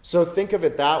 So think of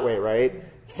it that way, right?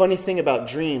 Funny thing about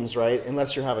dreams, right?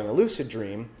 Unless you're having a lucid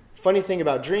dream, funny thing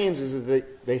about dreams is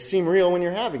that they seem real when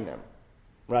you're having them,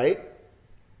 right?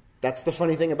 That's the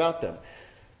funny thing about them.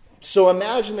 So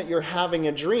imagine that you're having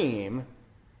a dream,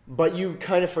 but you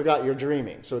kind of forgot you're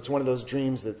dreaming. So it's one of those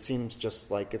dreams that seems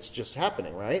just like it's just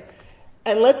happening, right?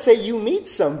 And let's say you meet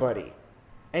somebody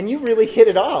and you really hit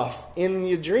it off in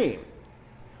your dream.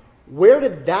 Where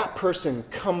did that person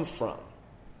come from?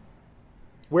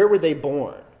 Where were they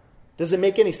born? Does it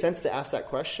make any sense to ask that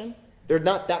question? They're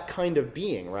not that kind of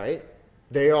being, right?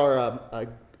 They are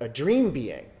a dream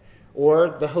being or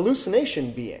the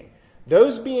hallucination being.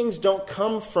 Those beings don't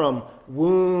come from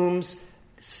wombs,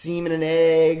 semen and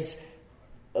eggs,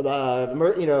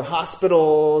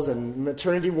 hospitals and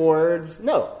maternity wards.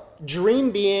 No.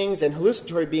 Dream beings and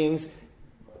hallucinatory beings,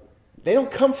 they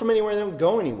don't come from anywhere, they don't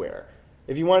go anywhere.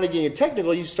 If you want to get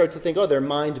technical, you start to think, oh, they're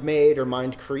mind-made or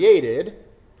mind-created,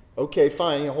 Okay,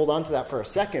 fine, hold on to that for a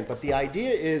second. But the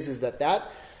idea is that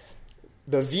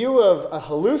the view of a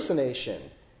hallucination,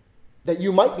 that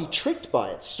you might be tricked by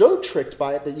it, so tricked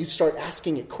by it that you start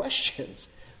asking it questions,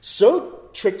 so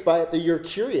tricked by it that you're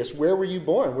curious, where were you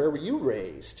born? Where were you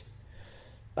raised?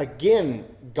 Again,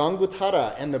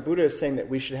 Ganguttara and the Buddha is saying that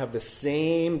we should have the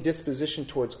same disposition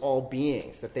towards all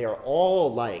beings, that they are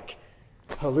all like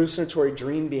hallucinatory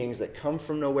dream beings that come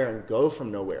from nowhere and go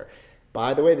from nowhere.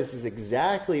 By the way, this is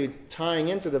exactly tying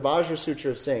into the Vajra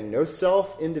Sutra of saying no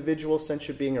self, individual,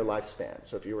 sentient being, or lifespan.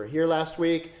 So if you were here last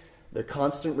week, the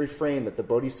constant refrain that the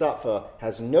Bodhisattva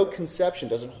has no conception,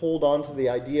 doesn't hold on to the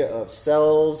idea of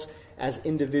selves as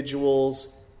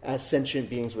individuals, as sentient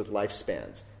beings with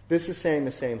lifespans. This is saying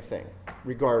the same thing.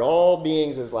 Regard all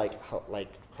beings as like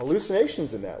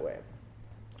hallucinations in that way.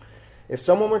 If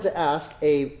someone were to ask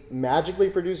a magically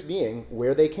produced being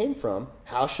where they came from,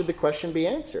 how should the question be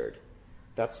answered?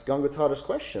 That's Ganguttara's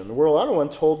question. The World Honored One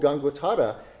told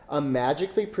Ganguttara, a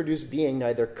magically produced being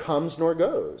neither comes nor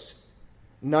goes,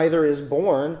 neither is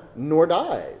born nor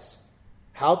dies.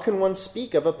 How can one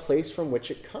speak of a place from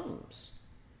which it comes?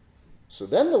 So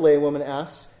then the laywoman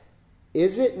asks,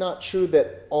 is it not true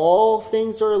that all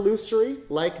things are illusory,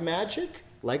 like magic,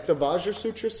 like the Vajra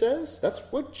Sutra says? That's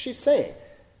what she's saying.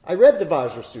 I read the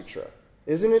Vajra Sutra.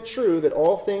 Isn't it true that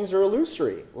all things are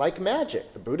illusory, like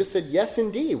magic? The Buddha said, yes,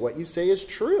 indeed, what you say is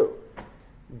true.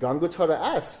 Ganguttara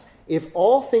asks, if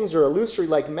all things are illusory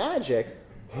like magic,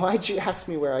 why'd you ask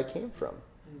me where I came from?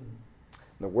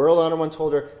 The World Honored One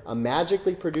told her, a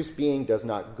magically produced being does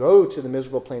not go to the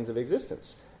miserable planes of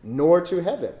existence, nor to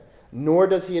heaven, nor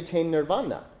does he attain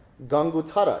nirvana.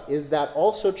 Ganguttara, is that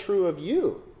also true of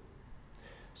you?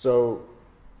 So,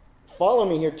 follow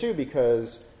me here too,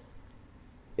 because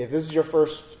if this is your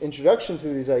first introduction to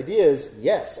these ideas,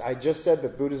 yes, I just said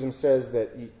that Buddhism says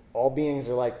that all beings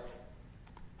are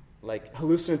like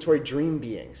hallucinatory dream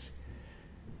beings.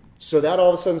 So that all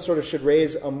of a sudden sort of should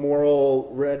raise a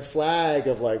moral red flag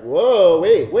of like, whoa,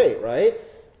 wait, right?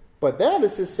 But then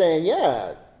this is saying,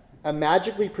 yeah, a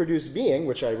magically produced being,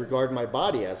 which I regard my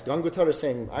body as. Ganguttara is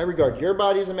saying, I regard your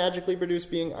body as a magically produced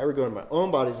being. I regard my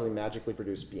own body as a magically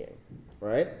produced being,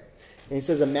 right? And he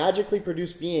says, a magically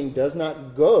produced being does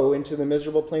not go into the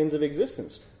miserable planes of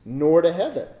existence, nor to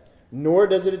heaven, nor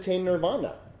does it attain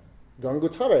nirvana.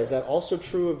 Ganguttara, is that also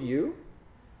true of you?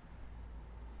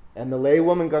 And the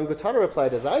laywoman Ganguttara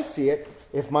replied, as I see it,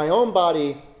 if my own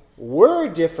body were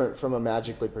different from a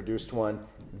magically produced one,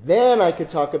 then I could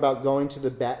talk about going to the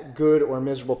good or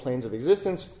miserable planes of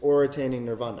existence or attaining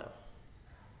nirvana.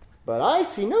 But I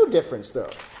see no difference,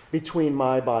 though, between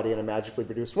my body and a magically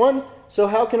produced one, so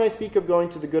how can I speak of going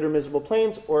to the good or miserable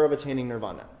planes or of attaining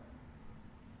nirvana?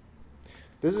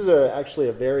 This is actually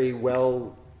a very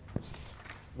well-written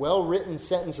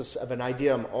sentence of an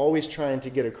idea I'm always trying to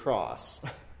get across,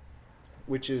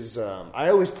 which is, I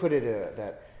always put it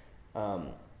that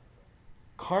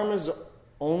karma's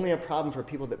only a problem for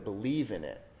people that believe in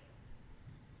it.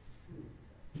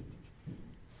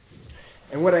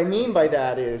 And what I mean by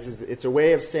that is it's a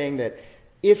way of saying that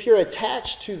if you're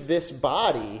attached to this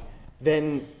body,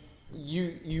 then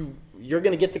you're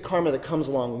going to get the karma that comes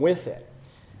along with it.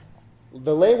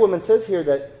 The laywoman says here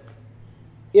that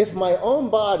if my own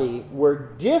body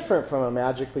were different from a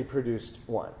magically produced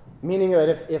one, meaning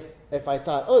that if I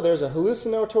thought, oh, there's a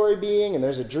hallucinatory being and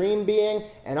there's a dream being,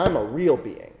 and I'm a real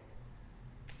being.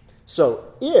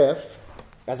 So if,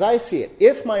 as I see it,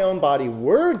 if my own body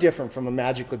were different from a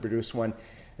magically produced one,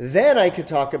 then I could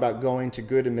talk about going to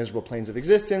good and miserable planes of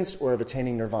existence or of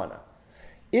attaining nirvana.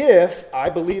 If I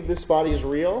believe this body is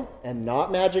real and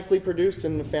not magically produced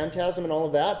and a phantasm and all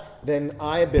of that, then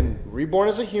I have been reborn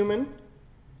as a human.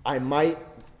 I might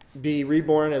be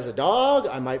reborn as a dog.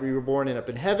 I might be reborn and up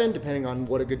in heaven, depending on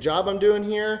what a good job I'm doing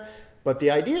here. But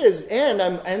the idea is, and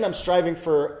I'm striving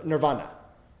for nirvana.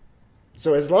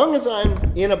 So as long as I'm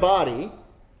in a body,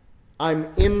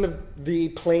 I'm in the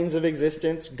planes of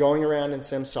existence, going around in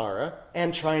samsara,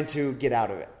 and trying to get out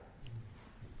of it.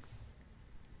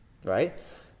 Right?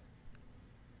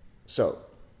 So,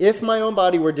 if my own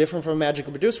body were different from a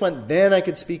magically produced one, then I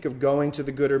could speak of going to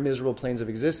the good or miserable planes of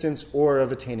existence or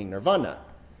of attaining nirvana.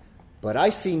 But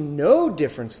I see no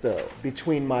difference, though,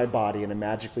 between my body and a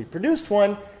magically produced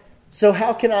one. So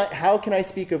how can I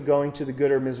speak of going to the good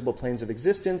or miserable planes of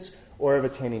existence or of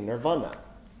attaining nirvana?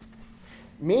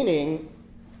 Meaning,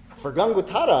 for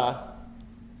Ganguttara,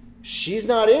 she's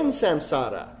not in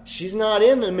samsara. She's not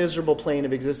in a miserable plane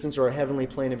of existence or a heavenly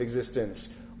plane of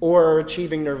existence or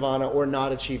achieving nirvana or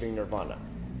not achieving nirvana,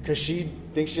 because she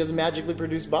thinks she has a magically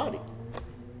produced body.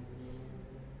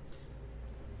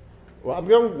 Well,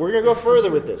 we're going to go further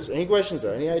with this. Any questions,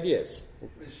 though? Any ideas?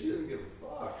 She doesn't give a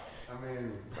fuck.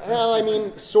 Well, I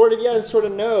mean, sort of yeah and sort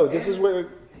of no. This is where...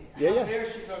 How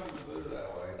dare she talk to the Buddha that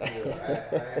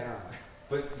way,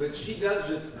 too? But she does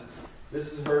just...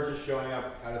 This is her just showing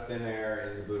up out of thin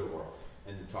air in the Buddha world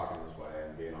and talking this way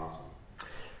and being awesome.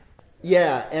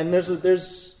 Yeah, and there's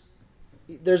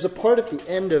a part at the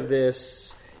end of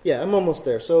this... Yeah, I'm almost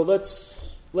there. So let's...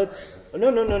 No.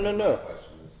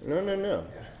 No.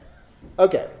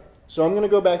 Okay, so I'm going to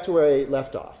go back to where I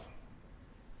left off.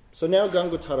 So now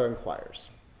Gangotara inquires.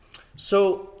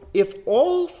 So if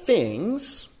all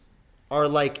things are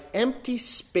like empty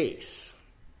space,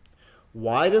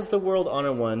 why does the World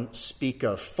Honored One speak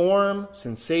of form,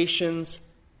 sensations,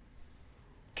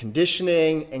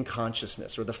 conditioning, and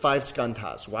consciousness, or the 5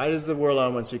 skandhas? Why does the World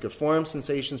Honored One speak of form,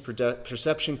 sensations,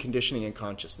 perception, conditioning, and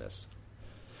consciousness?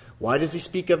 Why does he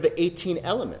speak of the 18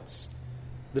 elements,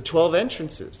 the 12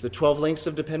 entrances, the 12 links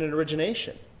of dependent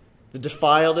origination, the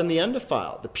defiled and the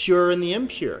undefiled, the pure and the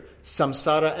impure,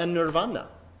 samsara and nirvana?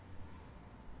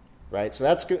 Right? So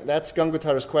that's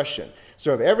Gangotara's question.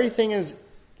 So if everything is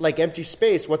like empty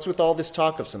space, what's with all this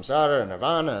talk of samsara and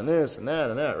nirvana and this and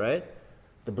that, right?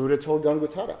 The Buddha told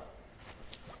Gangotara,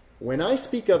 when I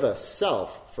speak of a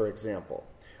self, for example,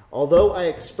 although I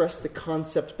express the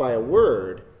concept by a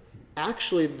word,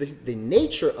 actually the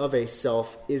nature of a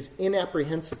self is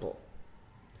inapprehensible.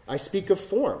 I speak of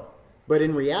form, but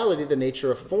in reality the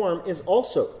nature of form is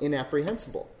also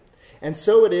inapprehensible. And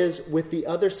so it is with the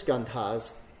other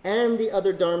skandhas and the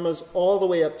other dharmas all the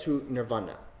way up to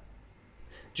nirvana.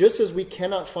 Just as we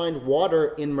cannot find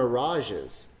water in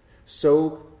mirages,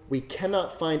 so we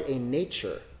cannot find a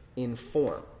nature in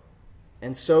form.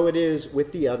 And so it is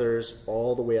with the others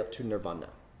all the way up to nirvana.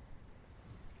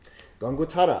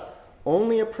 Gangotara,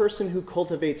 only a person who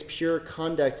cultivates pure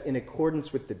conduct in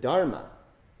accordance with the Dharma,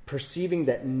 perceiving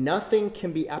that nothing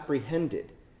can be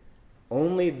apprehended,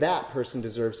 only that person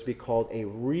deserves to be called a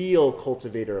real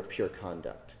cultivator of pure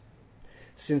conduct.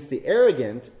 Since the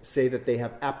arrogant say that they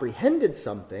have apprehended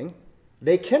something,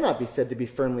 they cannot be said to be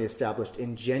firmly established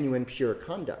in genuine pure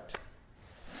conduct.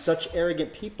 Such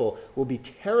arrogant people will be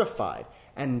terrified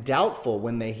and doubtful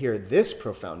when they hear this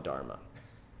profound Dharma.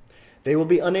 They will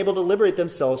be unable to liberate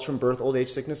themselves from birth, old age,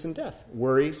 sickness, and death,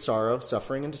 worry, sorrow,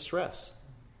 suffering, and distress.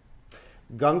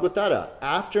 Gangotara,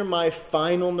 after my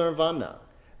final nirvana,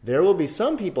 there will be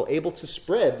some people able to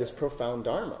spread this profound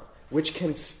Dharma, which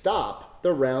can stop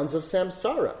the rounds of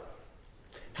samsara.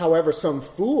 However, some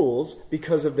fools,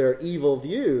 because of their evil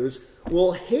views,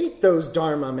 will hate those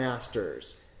Dharma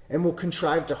masters and will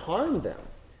contrive to harm them.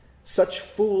 Such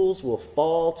fools will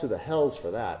fall to the hells for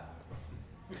that.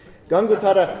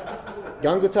 Gangotara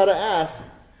asked,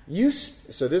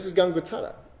 so this is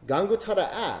Gangotara. Gangotara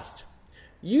asked,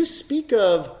 you speak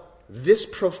of this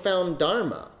profound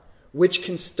Dharma, which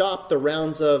can stop the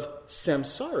rounds of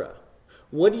samsara.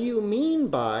 What do you mean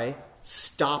by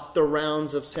stop the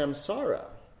rounds of samsara?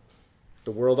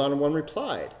 The World Honored One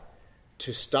replied,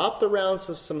 to stop the rounds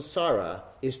of samsara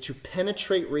is to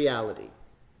penetrate reality,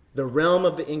 the realm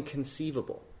of the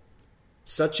inconceivable.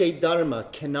 Such a dharma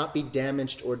cannot be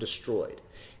damaged or destroyed.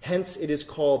 Hence it is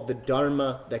called the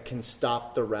dharma that can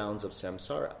stop the rounds of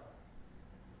samsara.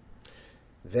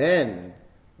 Then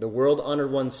the World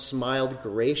Honored One smiled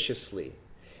graciously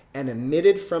and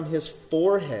emitted from his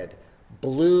forehead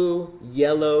blue,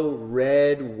 yellow,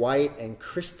 red, white, and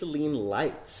crystalline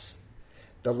lights.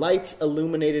 The lights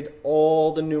illuminated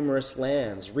all the numerous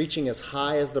lands, reaching as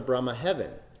high as the Brahma heaven,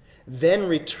 then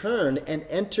returned and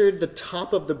entered the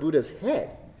top of the Buddha's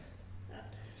head.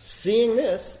 Seeing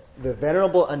this, the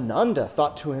Venerable Ananda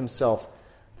thought to himself,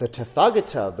 the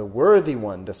Tathagata, the worthy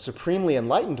one, the supremely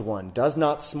enlightened one, does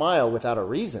not smile without a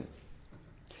reason.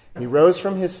 He rose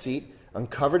from his seat,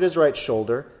 uncovered his right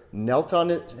shoulder, knelt on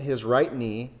his right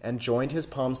knee, and joined his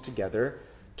palms together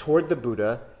toward the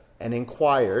Buddha and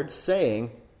inquired,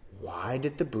 saying, why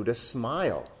did the Buddha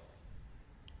smile?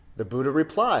 The Buddha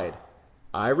replied,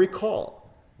 I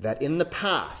recall that in the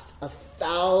past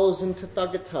 1,000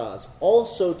 Tathagatas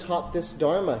also taught this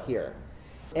Dharma here,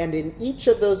 and in each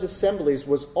of those assemblies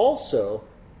was also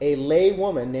a lay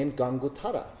woman named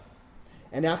Gangotara.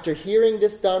 And after hearing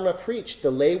this Dharma preached,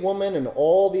 the lay woman and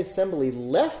all the assembly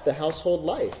left the household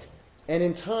life, and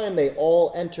in time they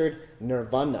all entered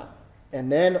nirvana,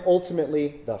 and then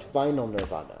ultimately the final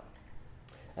nirvana.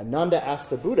 Ananda asked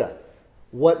the Buddha,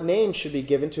 what name should be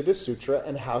given to this sutra,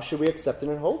 and how should we accept it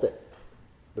and hold it?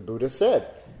 The Buddha said,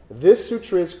 this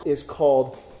sutra is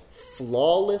called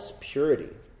Flawless Purity,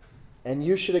 and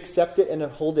you should accept it and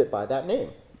hold it by that name.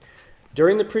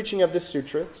 During the preaching of this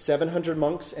sutra, 700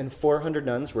 monks and 400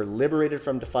 nuns were liberated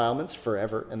from defilements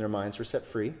forever, and their minds were set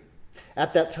free.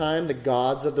 At that time, the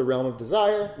gods of the realm of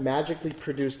desire magically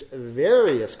produced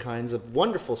various kinds of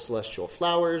wonderful celestial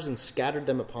flowers and scattered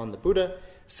them upon the Buddha,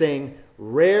 saying,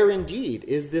 "Rare indeed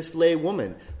is this lay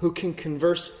woman who can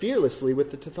converse fearlessly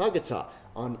with the Tathagata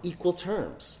on equal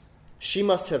terms. She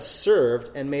must have served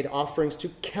and made offerings to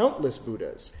countless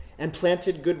Buddhas and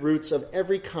planted good roots of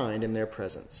every kind in their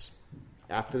presence."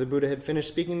 After the Buddha had finished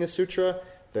speaking this sutra,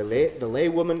 the lay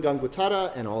woman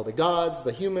Gangutara and all the gods,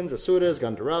 the humans, asuras,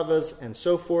 Gandharvas, and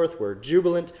so forth were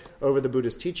jubilant over the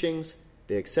Buddha's teachings.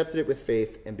 They accepted it with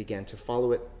faith and began to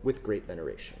follow it with great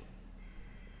veneration.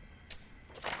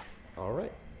 All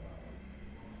right.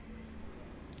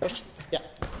 Questions? Yeah.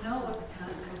 You know what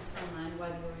kind of comes to mind while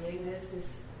you were reading this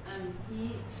is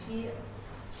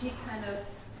she kind of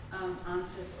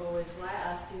answers always why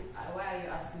are you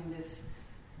asking this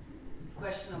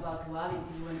question about duality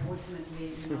when ultimately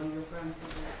you're referring to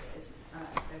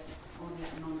there's only a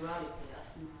non-duality.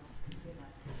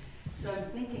 So I'm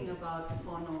thinking about the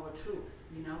Four Noble Truth,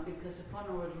 because the Four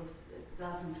Noble Truth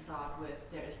doesn't start with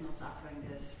there is no suffering,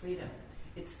 there's freedom.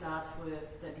 It starts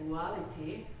with the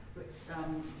duality, with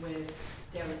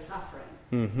there is suffering,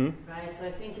 right? So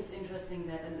I think it's interesting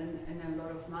that in a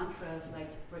lot of mantras, like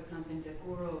for example in the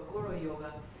Guru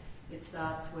Yoga, it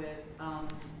starts with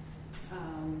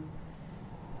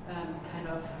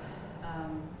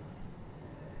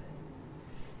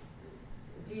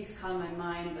please calm my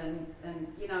mind, and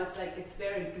it's like it's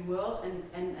very dual,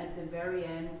 and at the very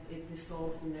end it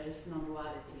dissolves and there's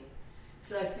non-duality.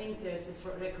 So I think there's this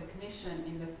recognition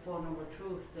in the Four Noble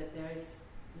Truth that there is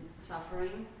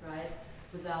suffering, right,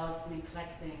 without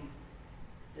neglecting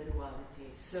the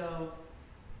duality. So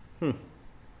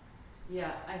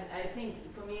yeah, I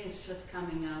think for me it's just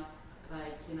coming up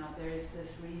like, there is this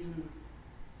reason,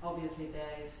 obviously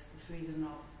there is this reason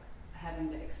of having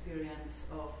the experience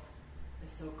of a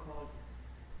so-called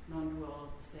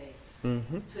non-dual state.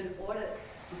 So in order,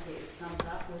 it sums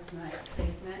up with my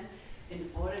statement, in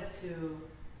order to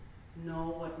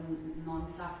know what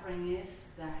non-suffering is,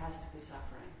 there has to be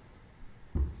suffering.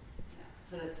 Yeah,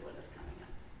 so that's what is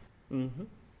coming up.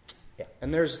 Yeah,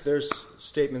 and there's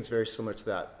statements very similar to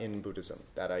that in Buddhism,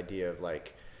 that idea of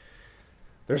like,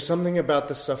 there's something about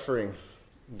the suffering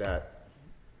that,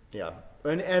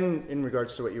 and in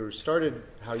regards to what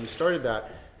how you started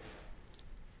that,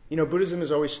 Buddhism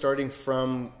is always starting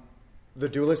from the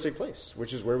dualistic place,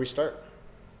 which is where we start.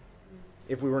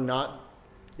 If we were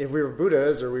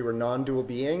Buddhas or we were non-dual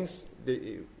beings,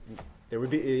 there would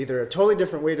be either a totally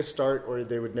different way to start or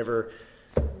there would never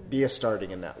be a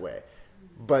starting in that way.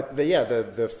 But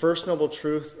the first noble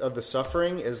truth of the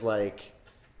suffering is like,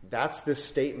 that's this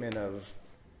statement of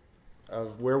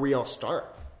where we all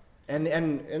start. And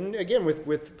again,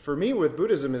 for me with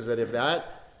Buddhism is that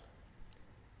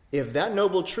if that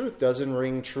noble truth doesn't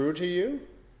ring true to you,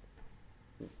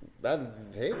 then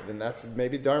that's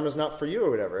maybe Dharma's not for you or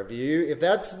whatever. If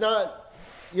that's not,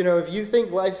 if you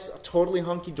think life's totally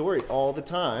hunky-dory all the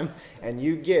time and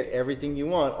you get everything you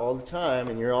want all the time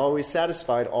and you're always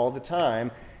satisfied all the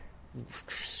time,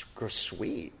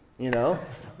 sweet,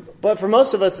 But for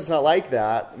most of us, it's not like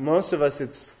that. Most of us,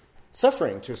 it's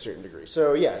suffering to a certain degree.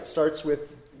 So it starts with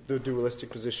the dualistic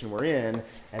position we're in,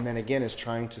 and then again is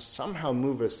trying to somehow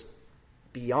move us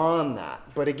beyond that.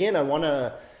 But again, I want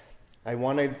to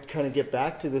kind of get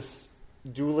back to this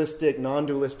dualistic,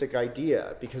 non-dualistic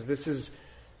idea, because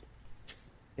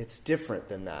it's different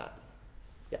than that.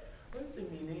 Yeah. What's the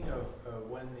meaning of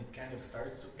when it kind of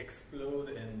starts to explode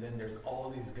and then there's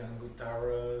all these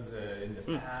Gangutaras in the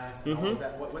past and all of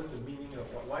that? What's the meaning of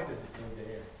why does it go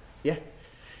there? Yeah.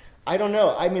 I don't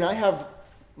know. I mean, I have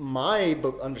my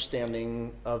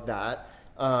understanding of that.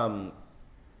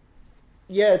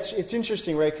 It's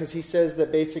interesting, right? Because he says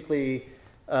that basically,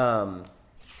 what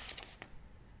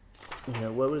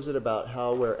was it about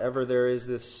how wherever there is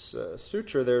this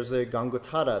sutra, there's a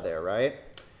Gangutara there, right?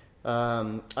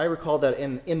 I recall that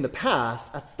in the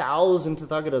past, 1,000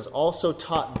 Tathagatas also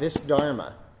taught this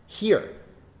Dharma here.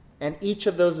 And each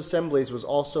of those assemblies was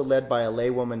also led by a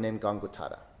laywoman named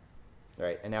Gangutara.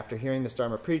 Right, and after hearing this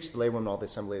Dharma preached, the laywomen, all the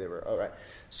assembly, they were all right.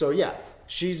 So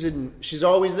she's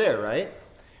always there, right?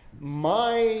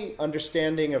 My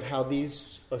understanding of how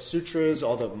these sutras,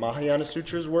 all the Mahayana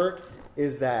sutras work,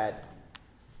 is that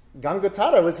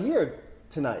Gangutara was here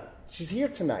tonight. She's here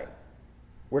tonight.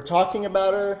 We're talking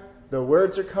about her. The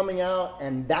words are coming out,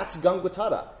 and that's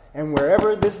Gangutara. And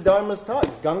wherever this Dharma is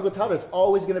taught, Gangutara is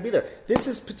always going to be there. This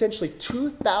is potentially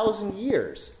 2,000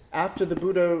 years after the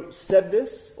Buddha said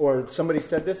this, or somebody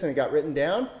said this and it got written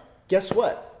down. Guess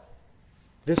what?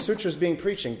 This sutra is being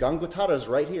preached, and Gangottara is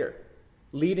right here,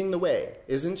 leading the way,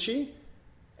 isn't she?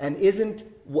 And hasn't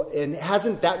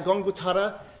that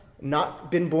Gangottara not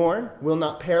been born, will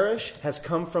not perish, has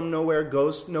come from nowhere,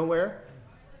 goes nowhere?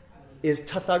 Is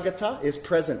Tathagata, is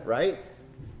present, right?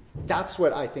 That's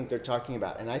what I think they're talking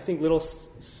about. And I think little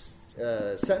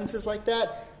sentences like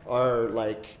that are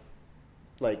like,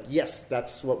 yes,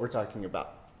 that's what we're talking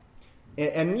about.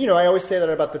 And I always say that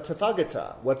about the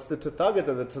Tathagata. What's the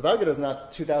Tathagata? The Tathagata is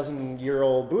not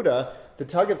 2,000-year-old Buddha. The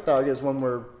Tathagata is when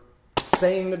we're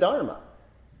saying the Dharma.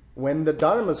 When the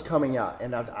Dharma is coming out.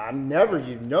 And I'm never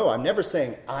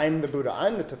saying I'm the Buddha,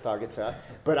 I'm the Tathagata,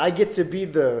 but I get to be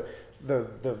the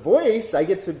voice, I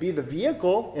get to be the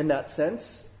vehicle in that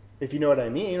sense, if you know what I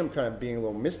mean. I'm kind of being a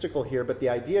little mystical here, but the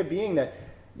idea being that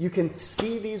you can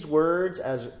see these words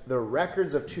as the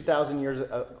records of 2,000 years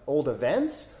old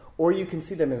events, or you can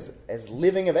see them as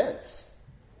living events.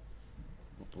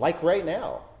 Like right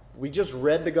now. We just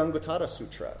read the Gangottara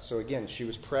Sutra. So again, she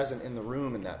was present in the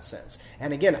room in that sense.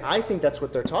 And again, I think that's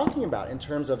what they're talking about in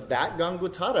terms of that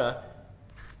Gangottara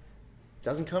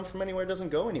doesn't come from anywhere, doesn't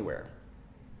go anywhere.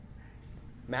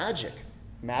 Magic.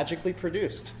 Magically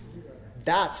produced.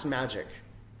 That's magic.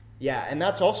 Yeah, and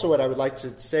that's also what I would like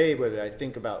to say, what I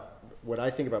think about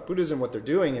Buddhism, what they're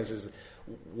doing is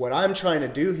what I'm trying to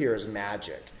do here is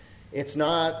magic. It's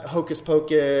not hocus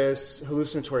pocus,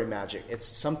 hallucinatory magic. It's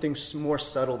something more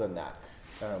subtle than that.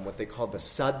 What they call the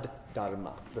sad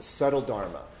dharma, the subtle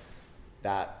dharma.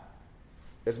 That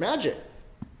is magic,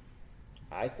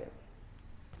 I think.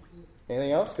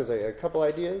 Anything else? Because a couple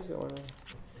ideas.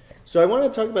 So I want to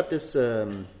talk about this.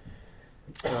 So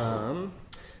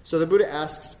the Buddha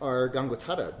asks our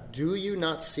Gangottara, do you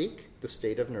not seek the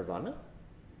state of nirvana?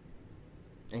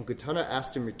 And Gautama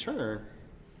asked in return,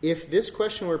 if this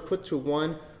question were put to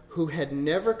one who had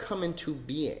never come into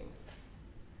being,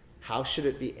 how should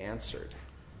it be answered?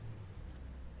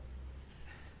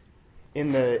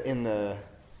 In the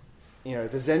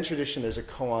Zen tradition, there's a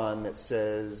koan that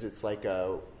says it's like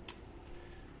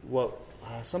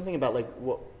something about like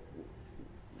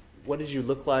what did you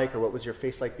look like, or what was your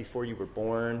face like before you were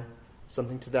born,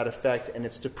 something to that effect, and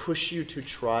it's to push you to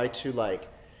try to like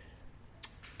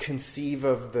conceive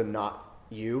of the not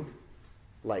you.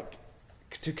 Like,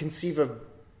 to conceive of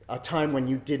a time when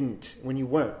you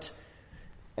weren't.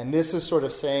 And this is sort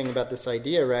of saying about this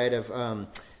idea, right, of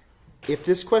if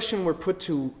this question were put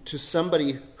to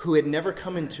somebody who had never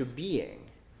come into being.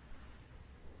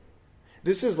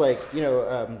 This is like,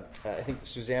 I think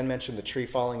Suzanne mentioned the tree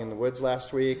falling in the woods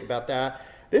last week about that.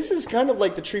 This is kind of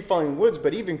like the tree falling in the woods,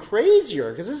 but even crazier,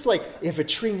 because this is like if a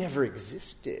tree never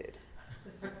existed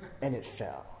and it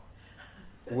fell.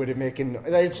 Would it make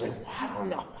it's like, well, I don't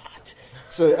know what.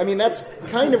 So, I mean, that's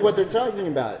kind of what they're talking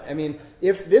about. I mean,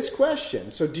 if this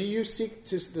question, so do you seek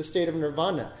to the state of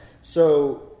nirvana?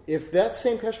 So, if that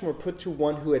same question were put to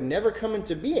one who had never come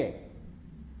into being,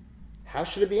 how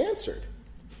should it be answered?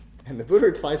 And the Buddha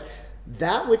replies,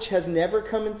 that which has never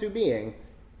come into being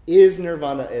is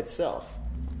nirvana itself.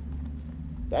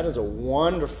 That is a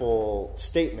wonderful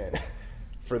statement.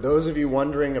 For those of you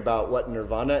wondering about what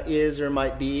nirvana is or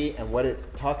might be and what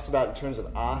it talks about in terms of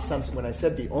asamskrita, when I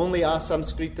said the only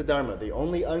asamskrita dharma, the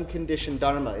only unconditioned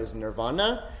dharma is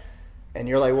nirvana, and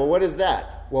you're like, well, what is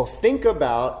that? Well, think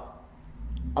about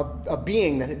a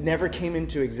being that had never came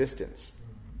into existence.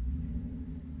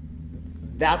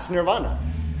 That's nirvana.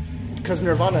 Because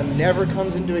nirvana never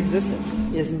comes into existence,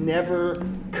 is never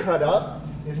cut up,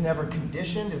 is never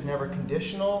conditioned, is never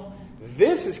conditional.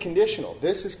 This is conditional.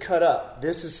 This is cut up.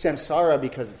 This is samsara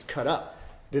because it's cut up.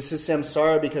 This is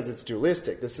samsara because it's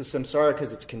dualistic. This is samsara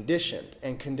because it's conditioned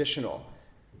and conditional.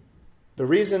 The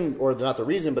reason, or not the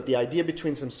reason, but the idea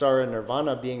between samsara and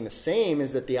nirvana being the same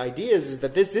is that the idea is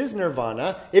that this is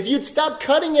nirvana if you'd stop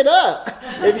cutting it up.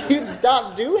 If you'd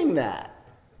stop doing that.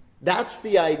 That's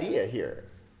the idea here.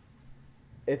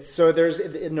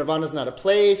 Nirvana's not a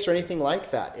place or anything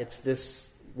like that. It's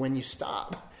this, when you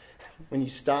stop. When you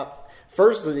stop.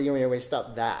 First, when you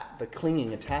stop that, the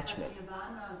clinging attachment. But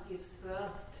nirvana gives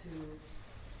birth to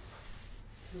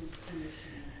conditioning.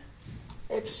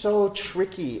 It's so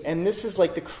tricky. And this is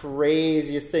like the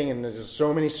craziest thing. And there's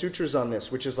so many sutras on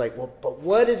this, which is like, well, but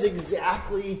what is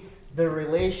exactly the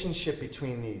relationship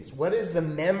between these? What is the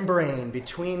membrane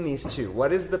between these two?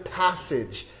 What is the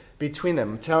passage between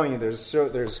them? I'm telling you, there's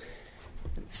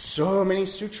so many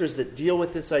sutras that deal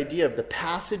with this idea of the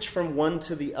passage from one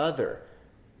to the other.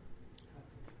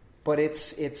 But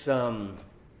the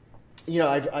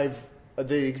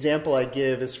example I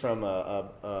give is from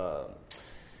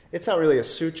It's not really a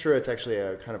sutra. It's actually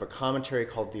a kind of a commentary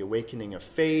called The Awakening of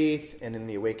Faith. And in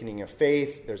The Awakening of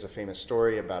Faith, there's a famous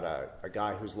story about a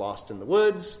guy who's lost in the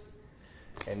woods.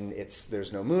 And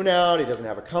there's no moon out. He doesn't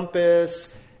have a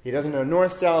compass. He doesn't know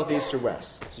north, south, east, or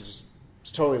west. He's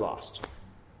totally lost.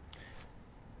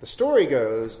 The story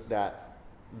goes that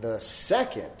the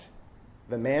second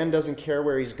the man doesn't care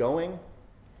where he's going,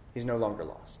 he's no longer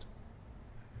lost.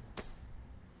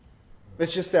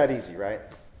 It's just that easy, right?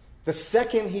 The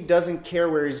second he doesn't care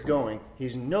where he's going,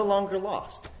 he's no longer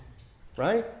lost,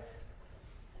 right?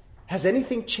 Has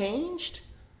anything changed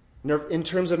in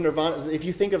terms of nirvana? If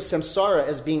you think of samsara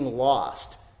as being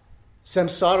lost,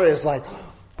 samsara is like,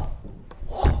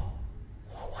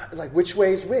 which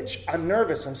way is which? I'm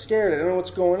nervous, I'm scared, I don't know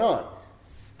what's going on.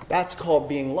 That's called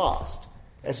being lost.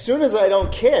 As soon as I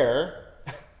don't care,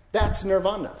 that's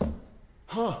nirvana.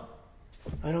 I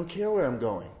don't care where I'm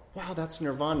going. Wow, that's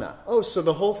nirvana. Oh, so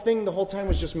the whole time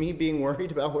was just me being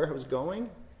worried about where I was going?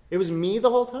 It was me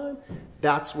the whole time?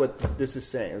 That's what this is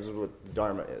saying. This is what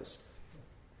Dharma is.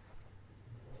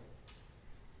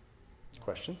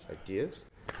 Questions? Ideas?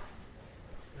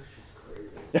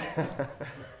 I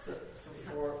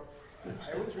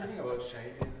was reading about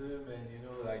Shaivism and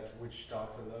which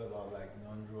talks a lot about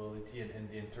non-duality and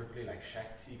the interplay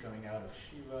Shakti coming out of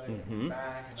Shiva and coming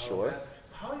back and all that.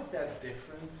 How is that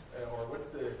different, or what's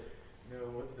the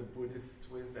Buddhist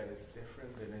twist that is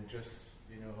different than just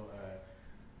Hinduism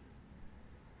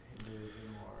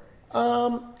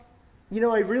or?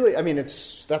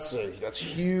 That's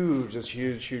huge. That's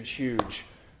huge.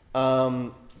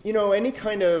 Any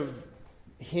kind of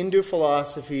Hindu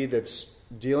philosophy that's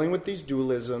dealing with these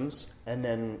dualisms, and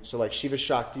then Shiva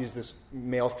Shakti is this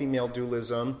male-female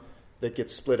dualism that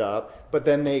gets split up, but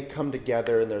then they come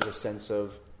together and there's a sense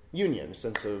of union, a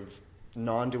sense of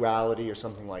non-duality or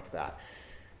something like that.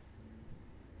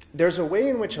 There's a way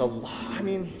in which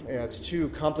it's too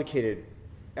complicated.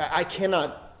 I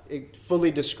cannot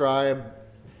fully describe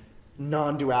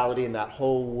non-duality in that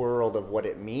whole world of what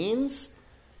it means,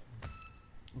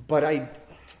 but I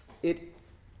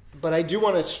do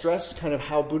want to stress kind of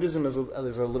how Buddhism is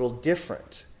a little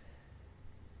different,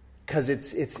 because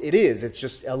it's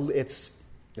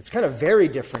kind of very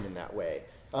different in that way.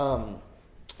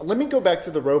 Let me go back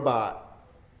to the robot,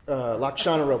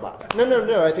 Lakshana robot.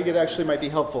 No. I think it actually might be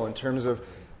helpful in terms of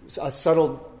a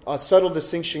subtle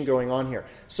distinction going on here.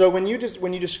 So when you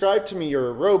describe to me you're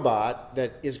a robot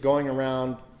that is going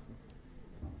around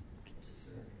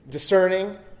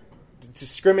discerning,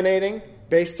 discriminating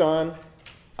based on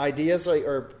ideas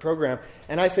or program,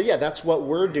 and I say, yeah, that's what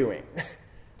we're doing.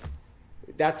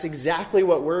 That's exactly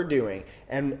what we're doing.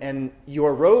 And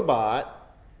your robot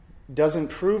doesn't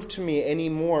prove to me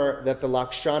anymore that the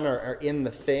Lakshana are in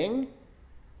the thing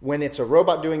when it's a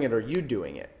robot doing it or you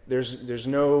doing it. There's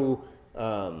no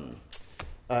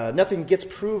nothing gets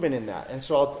proven in that. And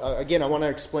so I want to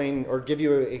explain or give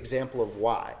you an example of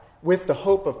why, with the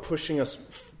hope of pushing us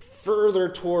further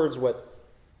towards what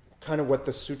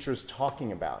the sutra is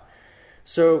talking about.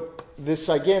 So this,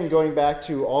 again, going back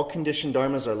to all conditioned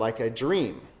dharmas are like a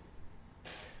dream.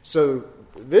 So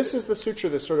this is the sutra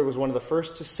that sort of was one of the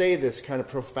first to say this kind of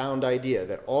profound idea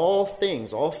that all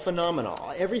things, all phenomena,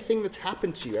 everything that's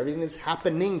happened to you, everything that's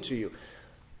happening to you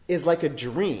is like a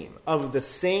dream of the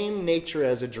same nature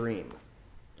as a dream.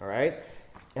 All right?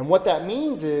 And what that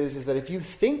means is that if you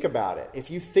think about it, if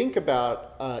you think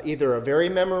about either a very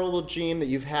memorable dream that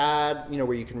you've had,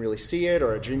 where you can really see it,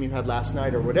 or a dream you had last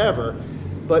night, or whatever,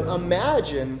 but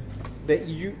imagine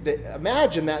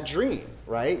that dream,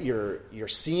 right? You're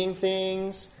seeing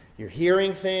things, you're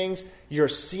hearing things, you're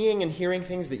seeing and hearing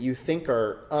things that you think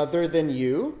are other than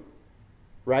you,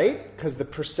 right? Because the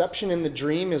perception in the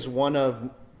dream is one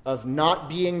of not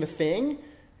being the thing,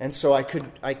 and so I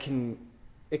can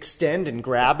extend and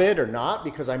grab it or not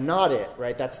because I'm not it,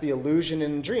 right? That's the illusion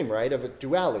in a dream, right? Of a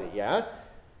duality, yeah?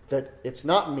 That it's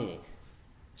not me.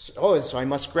 So I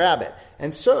must grab it.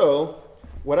 And so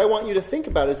what I want you to think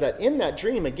about is that in that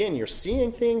dream, again, you're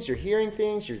seeing things, you're hearing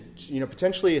things, you're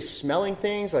potentially smelling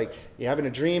things. Like you're having a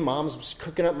dream, mom's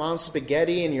cooking up mom's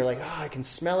spaghetti, and you're like, I can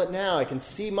smell it now. I can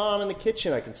see mom in the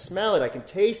kitchen. I can smell it. I can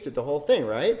taste it, the whole thing,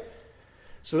 right?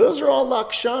 So those are all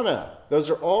lakshana.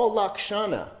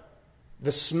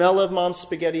 The smell of mom's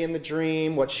spaghetti in the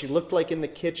dream, what she looked like in the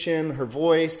kitchen, her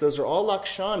voice, those are all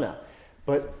lakshana.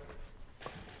 But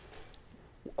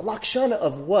lakshana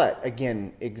of what,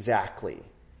 again, exactly?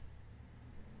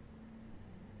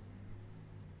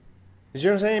 You see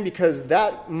what I'm saying? Because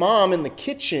that mom in the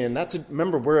kitchen,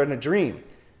 remember, we're in a dream.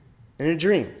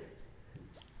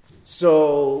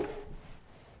 So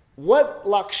what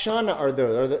lakshana are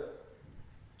those?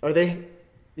 Are they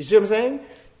You see what I'm saying?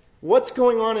 What's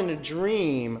going on in a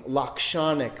dream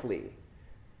lakshanically?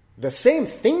 The same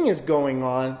thing is going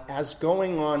on as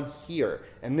going on here.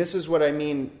 And this is what I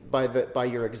mean by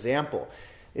your example,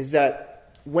 is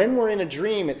that when we're in a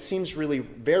dream, it seems really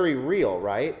very real,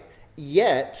 right?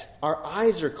 Yet our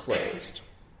eyes are closed.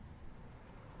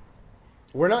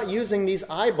 We're not using these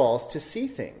eyeballs to see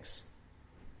things.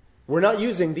 We're not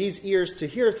using these ears to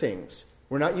hear things.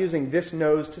 We're not using this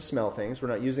nose to smell things. We're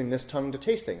not using this tongue to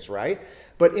taste things, right?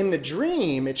 But in the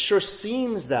dream, it sure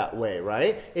seems that way,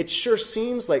 right? It sure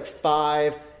seems like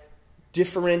 5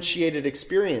 differentiated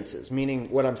experiences, meaning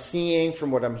what I'm seeing from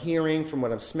what I'm hearing, from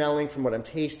what I'm smelling, from what I'm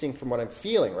tasting, from what I'm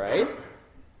feeling, right?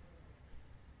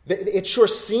 It sure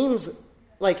seems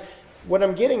like what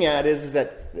I'm getting at is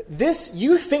that this,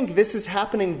 you think this is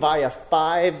happening via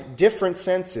 5 different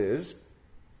senses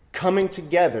coming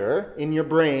together in your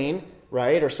brain,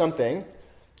 right, or something,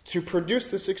 to produce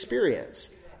this experience.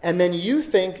 And then you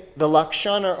think the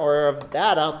lakshana are of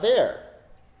that out there.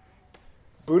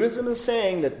 Buddhism is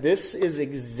saying that this is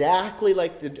exactly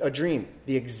like a dream,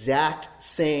 the exact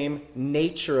same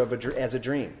nature of as a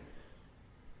dream.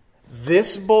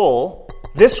 This bowl,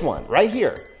 this one right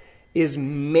here, is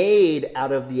made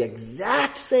out of the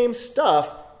exact same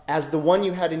stuff as the one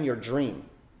you had in your dream.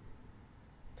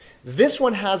 This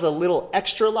one has a little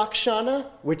extra lakshana,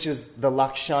 which is the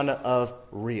lakshana of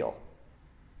real.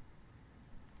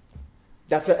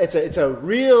 It's a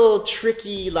real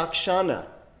tricky lakshana.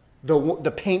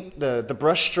 The paint, the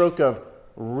brush stroke of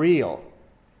real.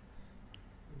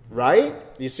 Right?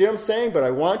 You see what I'm saying? But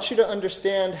I want you to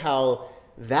understand how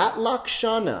that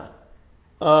lakshana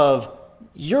of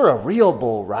you're a real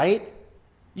bull, right?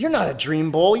 You're not a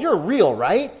dream bull. You're real,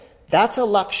 right? That's a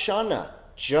lakshana.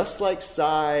 Just like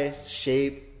size,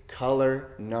 shape,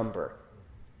 color, number.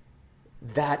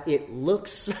 That it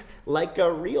looks like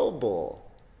a real bull.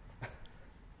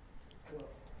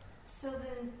 So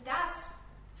then that's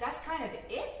kind of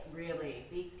it,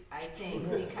 really. I think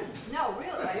because no,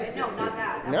 really, no, not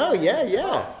that. No,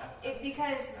 yeah.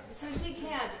 Because since we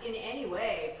can't in any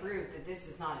way prove that this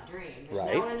is not a dream, there's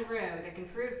right. no one in the room that can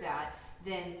prove that,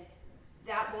 then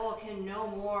that bull can no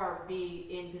more be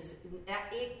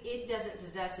it doesn't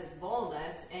possess its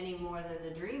boldness any more than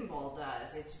the dream bull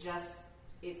does. It's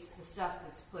the stuff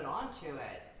that's put onto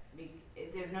it.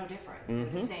 They're no different.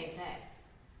 Mm-hmm. They're the same thing.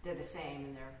 They're the same,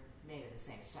 and they're made of the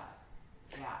same stuff.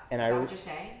 Yeah. And is that what you're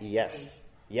saying? Yes.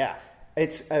 Yeah.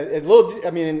 It's a little,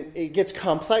 I mean, it gets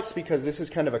complex because this is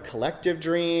kind of a collective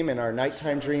dream, and our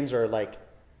nighttime dreams are like,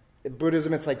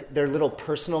 Buddhism, it's like they're little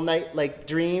personal night-like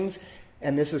dreams,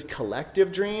 and this is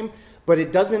collective dream. But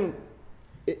it doesn't,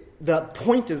 the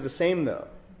point is the same, though,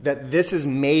 that this is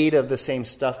made of the same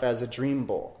stuff as a dream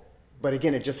bowl. But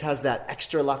again, it just has that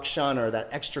extra lakshana, or that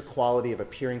extra quality of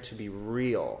appearing to be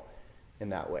real in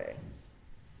that way.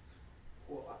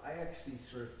 Well, I actually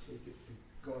sort of take it to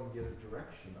going the other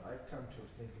direction. I've come to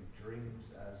think of dreams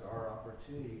as our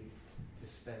opportunity to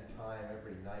spend time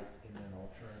every night in an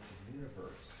alternative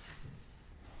universe.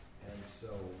 And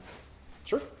so,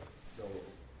 Sure. so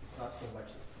it's not so much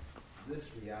that this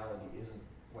reality isn't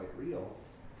quite real.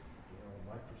 You know,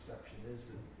 my perception is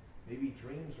that maybe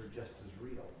dreams are just as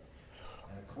real.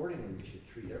 And accordingly, we should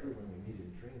treat everyone we meet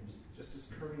in dreams just as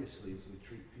courteously as we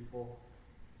treat people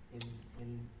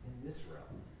in this realm.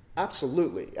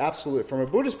 Absolutely. From a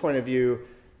Buddhist point of view,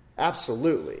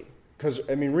 absolutely. Because,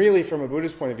 I mean, really, from a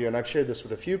Buddhist point of view, and I've shared this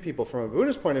with a few people, from a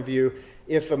Buddhist point of view,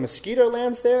 if a mosquito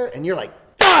lands there and you're like,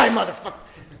 die, motherfucker!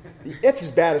 It's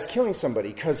as bad as killing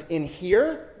somebody. Because in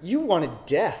here, you wanted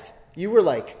death. You were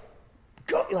like,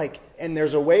 go, like, and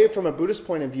there's a way from a Buddhist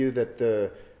point of view that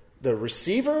the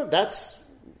receiver, that's,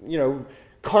 you know,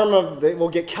 karma that will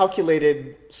get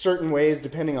calculated certain ways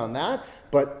depending on that.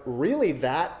 But really,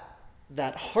 that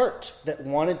heart that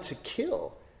wanted to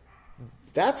kill,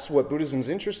 that's what Buddhism's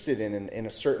interested in a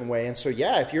certain way. And so,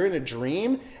 yeah, if you're in a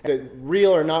dream,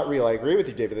 real or not real, I agree with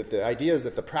you, David, that the idea is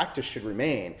that the practice should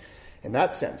remain in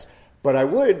that sense. But I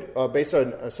would, based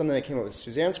on something that came up with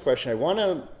Suzanne's question, I want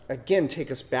to, again,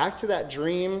 take us back to that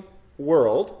dream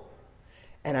world.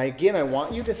 And I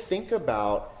want you to think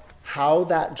about how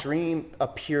that dream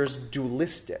appears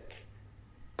dualistic.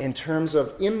 In terms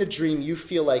of, in the dream, you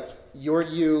feel like you're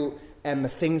you and the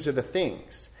things are the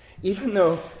things. Even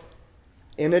though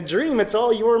in a dream, it's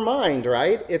all your mind,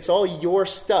 right? It's all your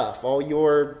stuff, all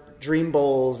your dream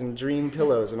bowls and dream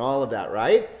pillows and all of that,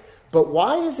 right? But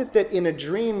why is it that in a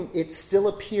dream, it still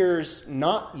appears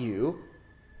not you?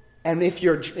 And if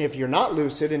you're not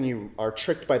lucid and you are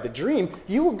tricked by the dream,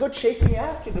 you will go chasing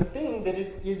after the thing that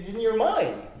is in your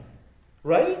mind,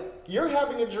 right? You're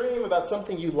having a dream about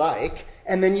something you like,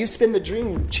 And then you spend the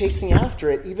dream chasing after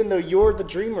it, even though you're the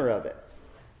dreamer of it.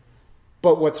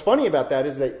 But what's funny about that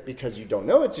is that because you don't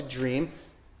know it's a dream,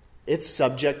 it's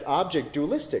subject-object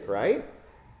dualistic, right?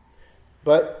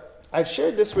 But I've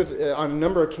shared this with on a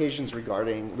number of occasions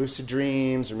regarding lucid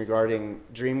dreams and regarding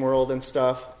dream world and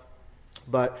stuff.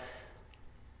 But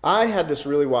I had this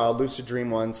really wild lucid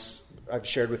dream once. I've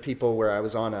shared with people where I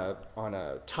was on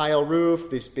a tile roof,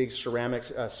 this big ceramic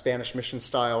Spanish mission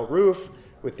style roof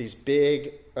with these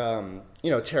big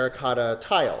terracotta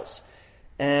tiles.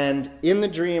 And in the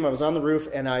dream, I was on the roof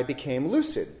and I became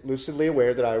lucidly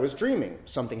aware that I was dreaming.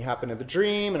 Something happened in the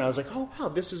dream and I was like, oh wow,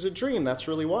 this is a dream. That's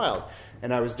really wild.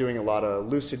 And I was doing a lot of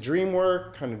lucid dream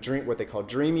work, kind of what they call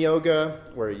dream yoga,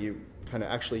 where you kind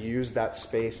of actually use that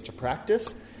space to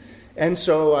practice. And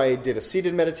so I did a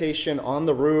seated meditation on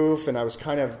the roof and I was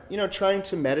kind of, trying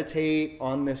to meditate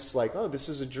on this like, oh, this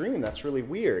is a dream. That's really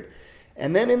weird.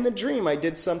 And then in the dream, I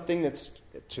did something that's,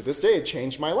 to this day,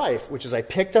 changed my life, which is I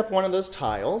picked up one of those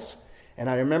tiles, and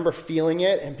I remember feeling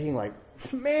it and being like,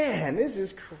 man, this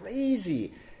is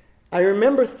crazy. I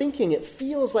remember thinking it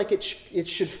feels like it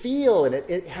should feel, and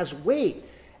it has weight.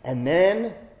 And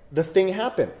then the thing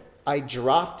happened. I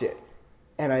dropped it,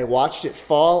 and I watched it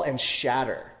fall and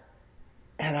shatter.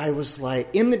 And I was like,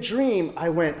 in the dream, I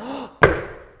went, oh,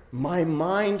 my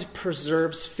mind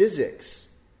preserves physics.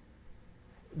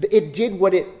 It did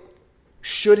what it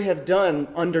should have done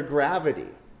under gravity.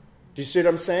 Do you see what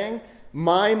I'm saying?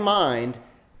 My mind,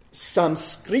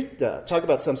 samskrita, talk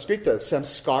about samskrita,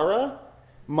 samskara,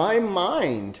 my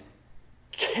mind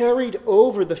carried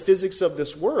over the physics of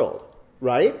this world,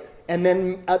 right? And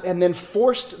then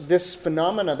forced this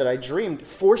phenomena that I dreamed,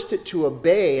 forced it to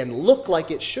obey and look like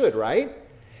it should, right?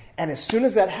 And as soon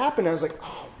as that happened, I was like,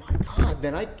 oh my God,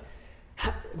 you're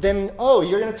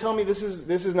going to tell me this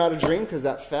is not a dream because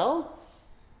that fell?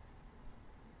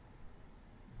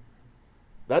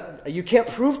 That you can't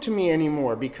prove to me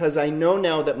anymore because I know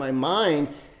now that my mind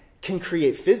can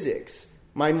create physics.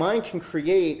 My mind can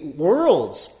create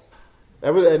worlds.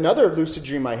 That was another lucid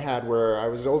dream I had where I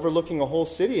was overlooking a whole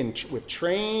city and with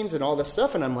trains and all this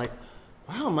stuff, and I'm like,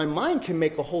 wow, my mind can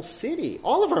make a whole city.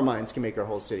 All of our minds can make our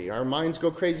whole city. Our minds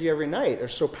go crazy every night. They're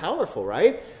so powerful,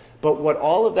 right? But what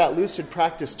all of that lucid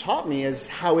practice taught me is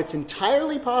how it's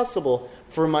entirely possible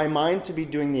for my mind to be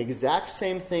doing the exact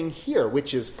same thing here,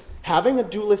 which is having a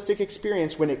dualistic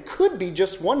experience when it could be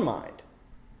just one mind,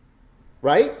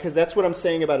 right? Because that's what I'm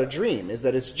saying about a dream, is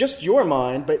that it's just your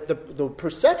mind, but the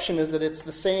perception is that it's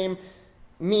the same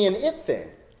me and it thing.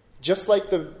 Just like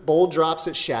the bowl drops,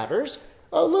 it shatters.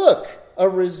 Oh, look, a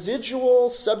residual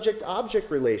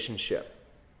subject-object relationship.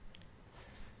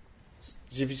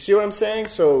 Do you see what I'm saying?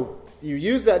 So you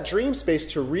use that dream space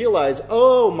to realize,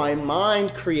 oh, my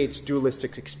mind creates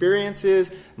dualistic experiences,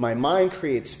 my mind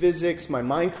creates physics, my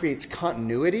mind creates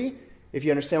continuity. If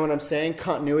you understand what I'm saying,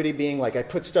 continuity being like I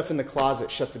put stuff in the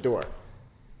closet, shut the door.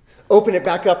 Open it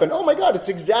back up and, oh my God, it's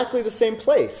exactly the same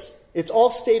place. It's all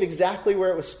stayed exactly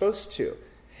where it was supposed to.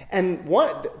 And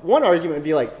one argument would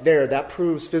be like, that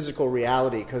proves physical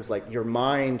reality because like your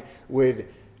mind would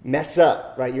mess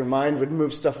up, right? Your mind would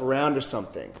move stuff around or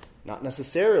something. Not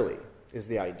necessarily is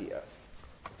the idea.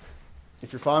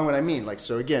 If you're following what I mean. Like,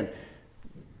 so again,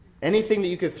 anything that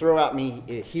you could throw at me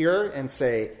here and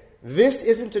say, this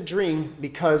isn't a dream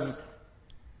because,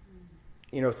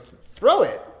 throw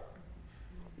it.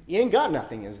 You ain't got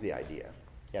nothing is the idea.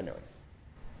 Yeah, no.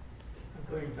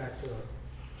 I'm going back to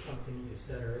something you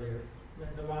said earlier,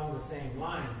 along the same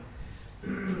lines.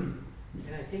 And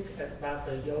I think about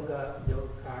the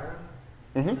yogacara,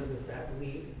 that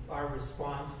our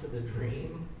response to the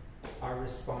dream, our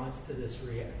response to this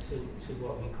to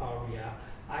what we call reality.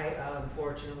 I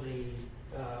unfortunately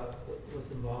was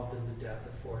involved in the death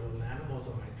of 4 little animals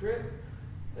on my trip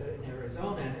in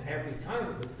Arizona, and every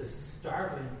time it was this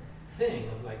startling thing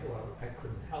of like, well, I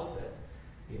couldn't help it,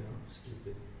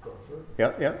 stupid gopher.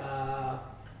 Yeah.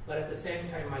 But at the same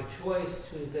time, my choice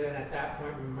to then at that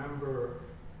point remember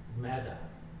metta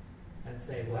and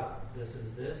say, well, this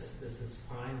is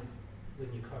fine.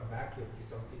 When you come back, you'll be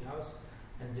something else,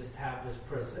 and just have this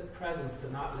presence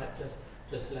to not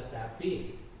just let that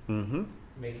be. Mm-hmm.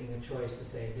 Making a choice to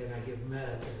say, then I give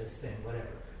metta to this thing, whatever.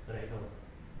 But I know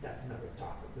that's another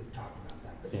topic. We've talked about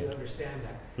that. But you understand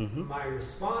that my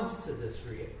response to this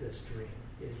dream is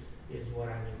what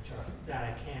I'm in charge, that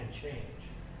I can change,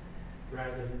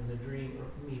 rather than the dream or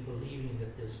me believing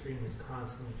that this dream is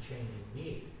constantly changing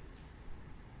me.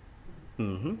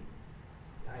 Mm-hmm.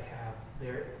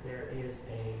 There is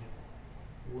a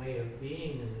way of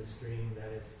being in this dream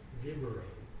that is liberating.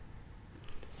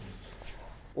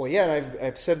 Well, yeah, and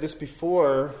I've said this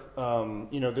before.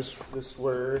 This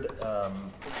word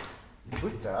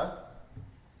Buddha,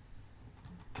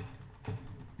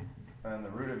 and the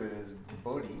root of it is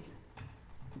bodhi,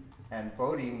 and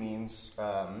bodhi means.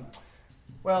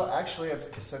 Actually, I've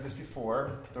said this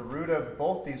before. The root of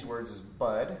both these words is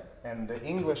bud, and the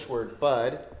English word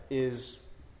bud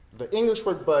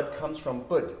comes from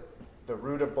bud, the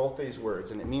root of both these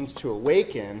words, and it means to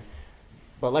awaken.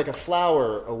 But like a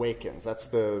flower awakens, that's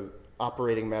the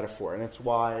operating metaphor. And it's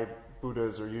why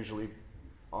Buddhas are usually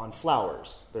on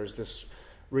flowers. There's this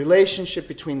relationship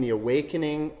between the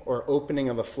awakening or opening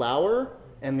of a flower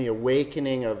and the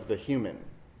awakening of the human,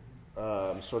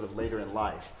 sort of later in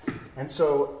life. And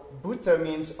so Buddha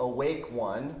means awake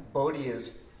one. Bodhi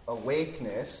is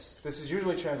awakeness. This is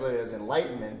usually translated as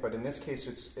enlightenment, but in this case,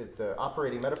 the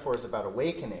operating metaphor is about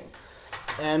awakening.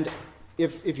 And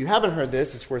if you haven't heard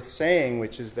this, it's worth saying,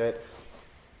 which is that,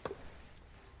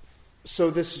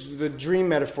 so this is the dream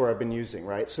metaphor I've been using,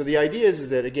 right? So the idea is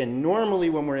that, again,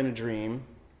 normally when we're in a dream,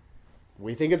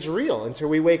 we think it's real until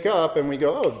we wake up and we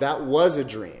go, oh, that was a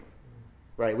dream,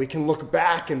 right? We can look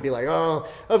back and be like, oh,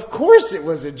 of course it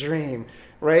was a dream,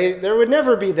 right? There would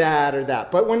never be that or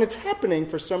that. But when it's happening,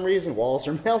 for some reason, walls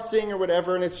are melting or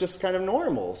whatever, and it's just kind of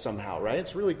normal somehow, right?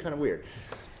 It's really kind of weird.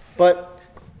 But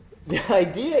the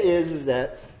idea is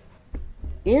that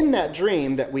in that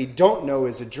dream that we don't know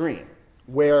is a dream,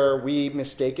 where we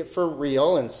mistake it for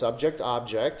real and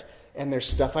subject-object, and there's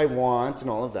stuff I want and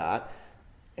all of that.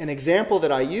 An example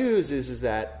that I use is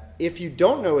that if you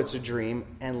don't know it's a dream,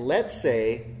 and let's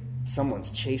say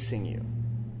someone's chasing you,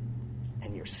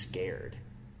 and you're scared,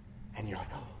 and you're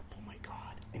like, oh my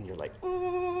God, and you're like,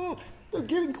 oh, they're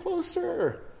getting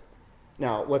closer.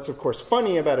 Now, what's of course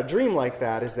funny about a dream like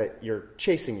that is that you're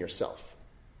chasing yourself,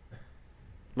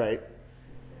 right?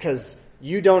 Because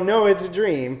you don't know it's a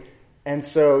dream, and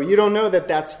so you don't know that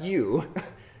that's you.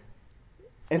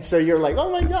 And so you're like,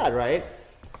 oh my God, right?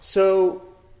 So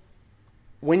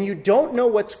when you don't know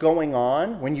what's going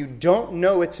on, when you don't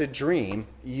know it's a dream,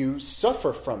 you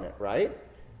suffer from it, right?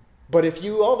 But if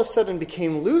you all of a sudden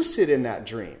became lucid in that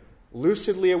dream,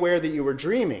 lucidly aware that you were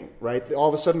dreaming, right? All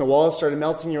of a sudden the walls started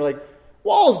melting, you're like,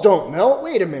 walls don't melt.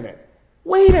 Wait a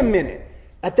minute.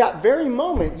 At that very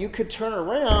moment, you could turn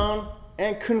around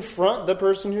and confront the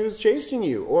person who's chasing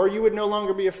you, or you would no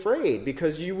longer be afraid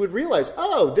because you would realize,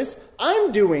 oh,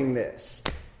 I'm doing this.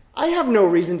 I have no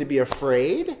reason to be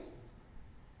afraid.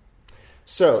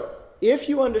 So, if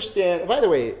you understand, by the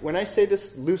way, when I say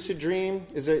this lucid dream,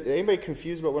 is anybody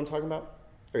confused about what I'm talking about?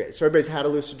 Okay, so everybody's had a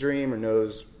lucid dream or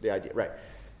knows the idea, right?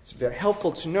 It's very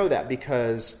helpful to know that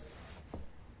because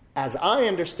as I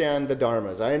understand the Dharma,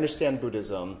 as I understand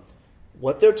Buddhism,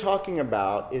 what they're talking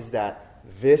about is that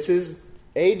this is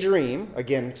a dream,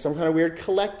 again, some kind of weird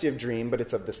collective dream, but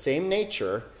it's of the same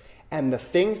nature, and the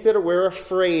things that we're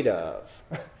afraid of,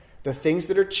 the things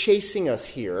that are chasing us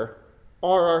here,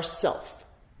 are ourself.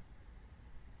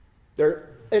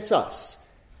 It's us.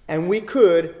 And we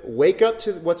could wake up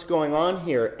to what's going on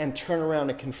here and turn around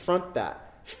and confront that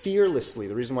fearlessly.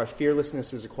 The reason why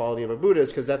fearlessness is a quality of a Buddha is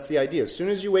because that's the idea. As soon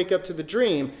as you wake up to the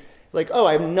dream, like, oh,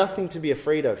 I have nothing to be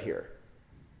afraid of here.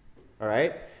 All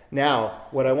right? Now,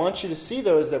 what I want you to see,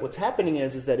 though, is that what's happening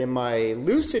is that in my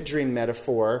lucid dream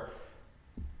metaphor,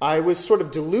 I was sort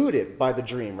of deluded by the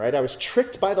dream, right? I was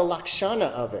tricked by the lakshana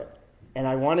of it. And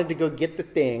I wanted to go get the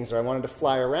things, or I wanted to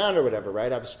fly around or whatever,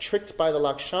 right? I was tricked by the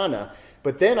lakshana.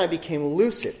 But then I became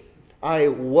lucid. I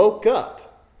woke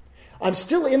up. I'm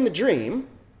still in the dream,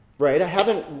 right? I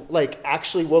haven't,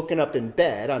 actually woken up in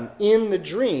bed. I'm in the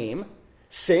dream,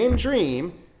 same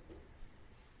dream,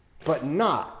 but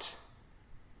not.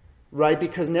 Right?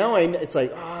 Because now it's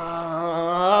like,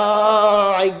 I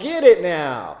get it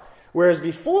now. Whereas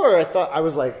before, I thought I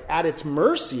was at its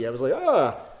mercy. I was like,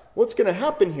 what's going to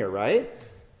happen here, right?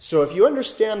 So if you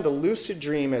understand the lucid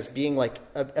dream as being like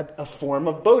a form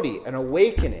of bodhi, an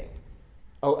awakening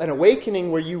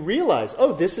where you realize,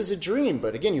 oh, this is a dream.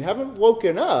 But again, you haven't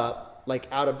woken up,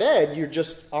 out of bed. You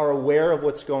just are aware of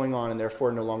what's going on and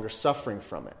therefore no longer suffering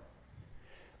from it.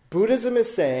 Buddhism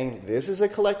is saying this is a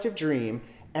collective dream,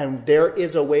 and there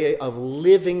is a way of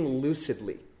living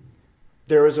lucidly.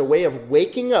 There is a way of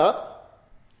waking up,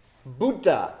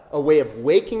 Buddha, a way of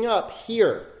waking up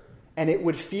here. And it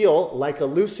would feel like a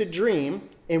lucid dream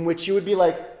in which you would be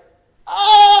like,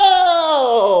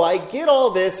 oh, I get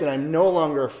all this and I'm no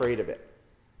longer afraid of it.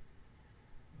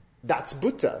 That's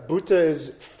Buddha. Buddha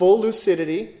is full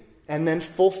lucidity and then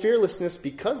full fearlessness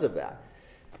because of that.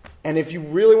 And if you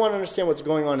really want to understand what's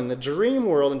going on in the dream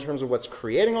world in terms of what's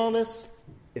creating all this,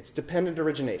 it's dependent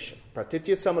origination.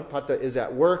 Pratitya Samutpata is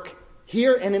at work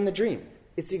here and in the dream.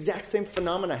 It's the exact same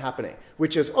phenomena happening,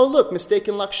 which is, oh, look,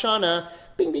 mistaken lakshana,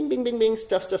 bing, bing, bing, bing, bing,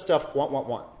 stuff,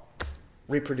 want.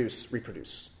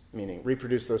 Reproduce, meaning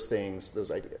reproduce those things,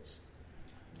 those ideas.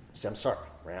 Samsara,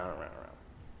 round.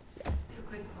 Two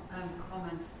quick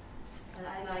comments.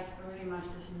 I like very much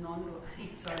this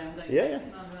non-duality. Sorry, I'm like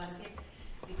non-duality,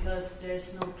 because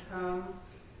there's no term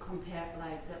compared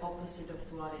like the opposite of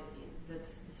duality.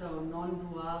 So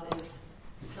non-dual is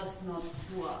just not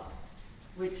dual,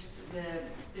 which the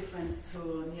difference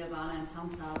to nirvana and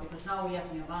samsara, because now we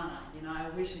have nirvana. I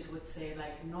wish it would say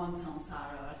like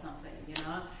non-samsara or something.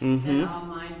 Then our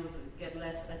mind would get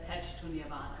less attached to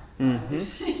nirvana. So I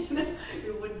wish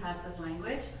we wouldn't have that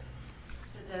language.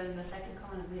 So then the second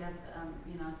comment we have,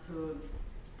 to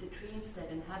the dream state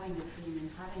and having a dream and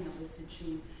having a lucid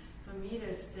dream. For me,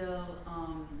 there's still,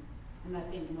 and I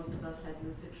think most of us had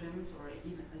lucid dreams, or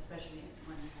even especially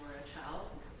when we were a child,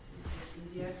 because it's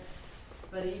easier.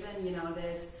 But even,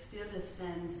 there's still a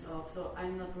sense of, so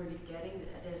I'm not really getting,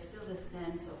 there's still a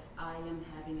sense of I am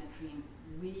having a dream.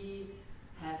 We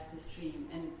have this dream.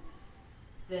 And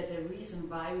the reason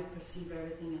why we perceive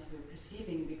everything as we're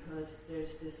perceiving, because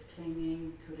there's this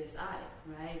clinging to this I,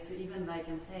 right? So even like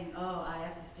I'm saying, oh, I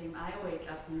have this dream, I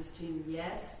wake up from this dream,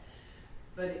 yes,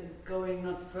 but going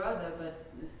not further,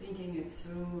 but thinking it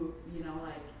through,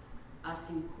 like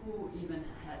asking who even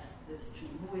has this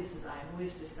dream, who is this I, who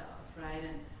is this self, right?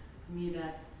 And for me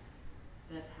that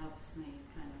helps me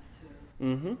kind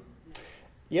of to...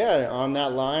 Yeah, on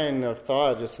that line of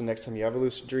thought, just the next time you have a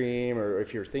lucid dream, or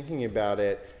if you're thinking about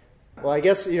it, well, I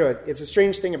guess, it's a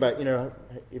strange thing about,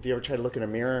 if you ever try to look in a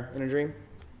mirror in a dream,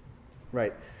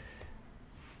 right?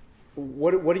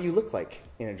 What do you look like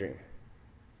in a dream?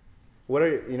 What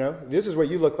are, this is what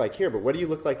you look like here, but what do you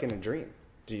look like in a dream?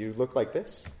 Do you look like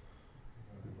this?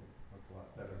 Look a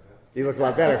lot better. You look a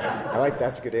lot better. I like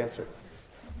that's a good answer.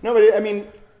 No, but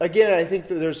again, I think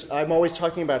that I'm always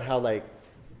talking about how, like,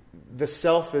 the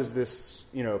self is this,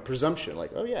 presumption,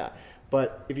 like, oh yeah.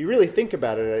 But if you really think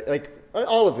about it, like,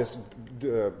 all of this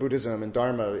Buddhism and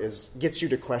Dharma gets you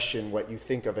to question what you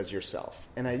think of as yourself.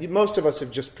 And most of us have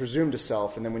just presumed a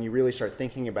self, and then when you really start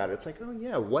thinking about it, it's like, oh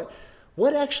yeah,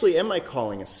 what actually am I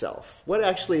calling a self? What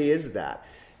actually is that?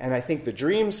 And I think the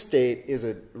dream state is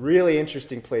a really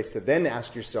interesting place to then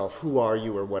ask yourself, who are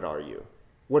you or what are you?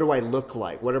 What do I look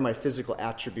like? What are my physical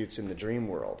attributes in the dream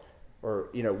world? Or,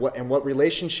 what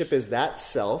relationship is that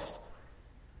self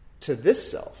to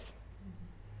this self?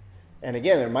 And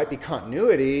again, there might be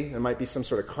continuity, there might be some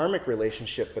sort of karmic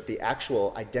relationship, but the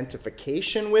actual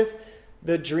identification with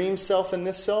the dream self and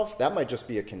this self, that might just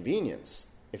be a convenience,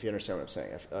 if you understand what I'm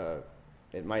saying.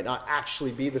 It might not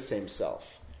actually be the same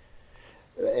self.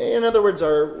 In other words,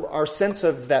 our sense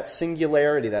of that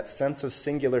singularity, that sense of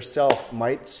singular self,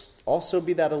 might also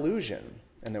be that illusion.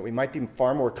 And that we might be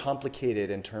far more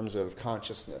complicated in terms of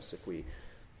consciousness if we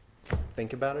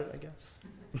think about it, I guess.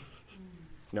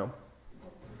 No?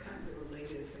 Kind of a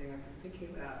related thing. I'm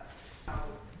thinking about how,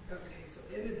 okay, so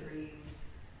in a dream,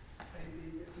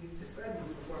 you described this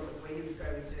before, but the way you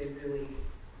described it today really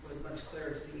was much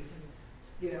clearer to me.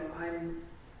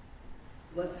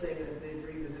 Let's say that the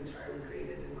dream is entirely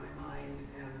created in my mind,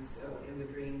 and so in the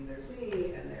dream there's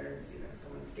me, and there's,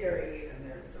 someone scary, and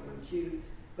there's someone cute,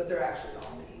 but they're actually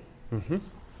all me.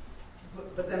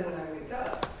 But then when I wake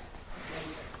up,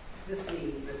 this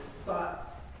me, the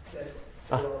thought that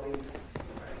there are all these,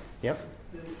 right? Yep.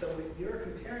 And so if you're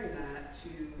comparing that to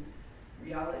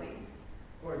reality,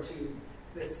 or to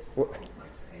this,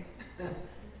 let's say,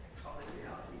 call it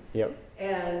reality. Yep.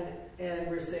 And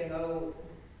we're saying, oh,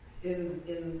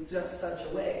 in just such a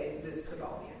way, this could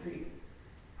all be a dream.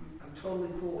 I'm totally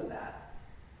cool with that.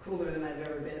 Cooler than I've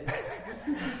ever been.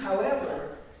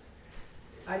 However,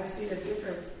 I've seen a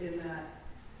difference in that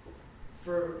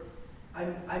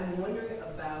I'm wondering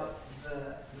about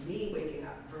the me waking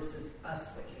up versus us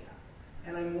waking up.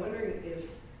 And I'm wondering if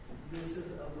this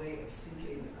is a way of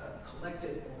thinking of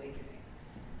collective awakening.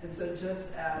 And so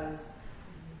just as,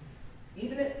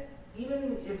 even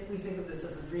if we think of this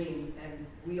as a dream, and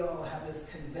we all have this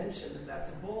convention that that's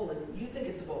a bowl, and you think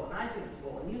it's a bowl, and I think it's a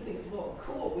bowl, and you think it's a bowl,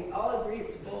 cool, we all agree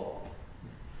it's a bowl.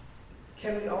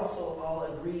 Can we also all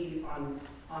agree on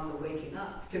the waking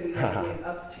up? Can we all wake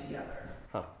up together,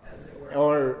 as it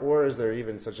were? Or is there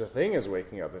even such a thing as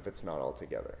waking up if it's not all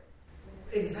together?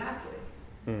 Exactly.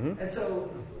 And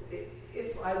so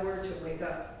if I were to wake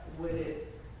up, would it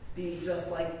be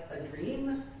just like a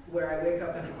dream, where I wake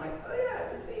up and I'm like, oh yeah,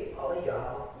 it's me, all of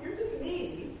y'all, you're just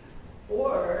me?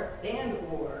 Or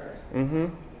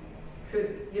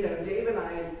could, Dave and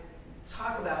I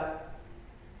talk about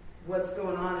what's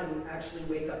going on and actually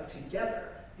wake up together,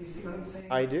 You see what I'm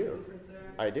saying? I The do. difference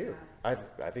there? I do. I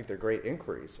think they're great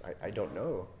inquiries. I don't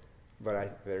know,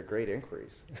 but they're great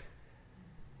inquiries.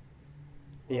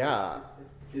 Yeah.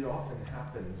 It often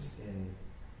happens in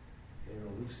a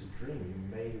lucid dream. You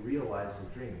may realize a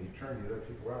dream. You turn to the other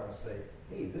people around and say,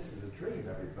 hey, this is a dream,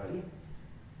 everybody.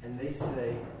 And they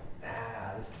say,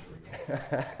 this is real.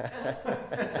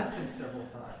 It's happened several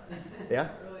times. Yeah.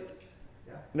 Really?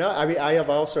 Yeah. No, I mean, I have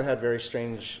also had very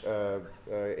strange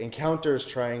encounters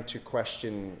trying to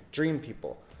question dream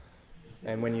people.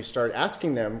 And when you start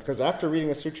asking them, because after reading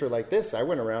a sutra like this, I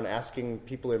went around asking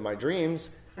people in my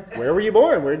dreams, where were you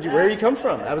born? Where you come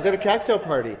from? I was at a cocktail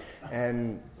party.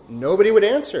 And nobody would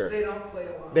answer. They don't play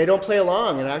along. They don't play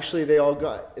along, and actually they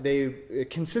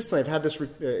consistently, I've had this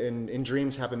in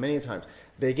dreams happen many times.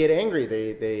 They get angry.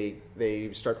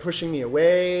 They start pushing me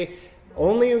away.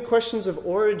 Only in questions of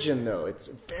origin, though. It's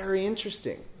very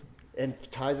interesting and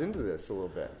ties into this a little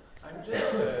bit. I'm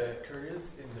just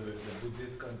curious in the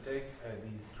Buddhist context,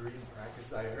 these dream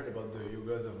practices. I heard about the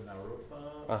yogas of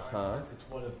Naropa, for instance. It's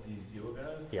one of these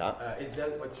yogas. Yeah. Is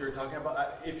that what you're talking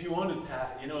about? If you want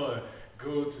to,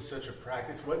 go to such a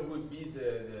practice, what would be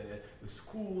the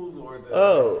schools or the...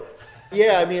 Oh,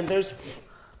 yeah, I mean, there's...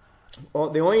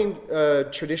 the only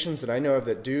traditions that I know of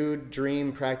that do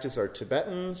dream practice are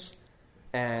Tibetans,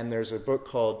 and there's a book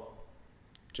called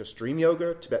just Dream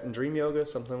Yoga, Tibetan Dream Yoga,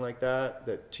 something like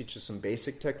that teaches some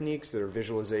basic techniques that are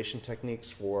visualization techniques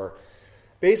for...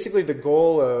 Basically, the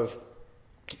goal of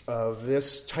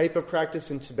this type of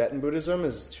practice in Tibetan Buddhism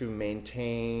is to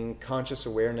maintain conscious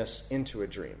awareness into a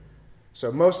dream. So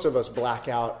most of us black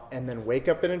out and then wake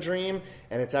up in a dream,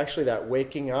 and it's actually that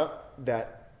waking up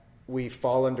that we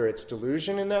fall under its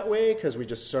delusion in that way, because we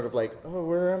just sort of like, oh,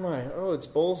 where am I? Oh, it's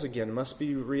bowls again. It must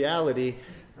be reality.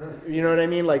 You know what I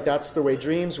mean? Like, that's the way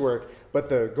dreams work. But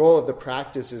the goal of the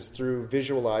practice is through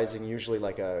visualizing usually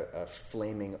like a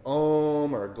flaming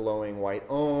om or a glowing white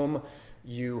om.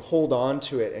 You hold on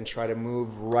to it and try to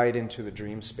move right into the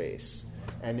dream space.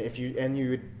 And you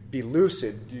would be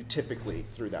lucid typically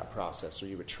through that process, or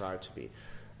you would try to be.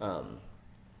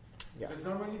 Yeah. Because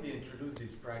normally they introduce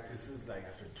these practices like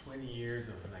after 20 years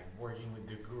of like working with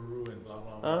the guru and blah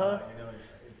blah blah.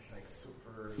 It's like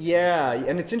super. Yeah,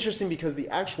 and it's interesting because the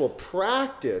actual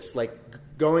practice, like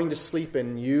going to sleep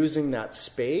and using that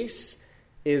space,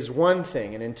 is one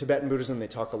thing. And in Tibetan Buddhism, they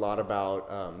talk a lot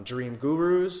about dream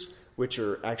gurus, which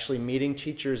are actually meeting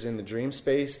teachers in the dream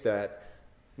space that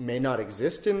may not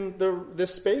exist in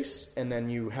this space, and then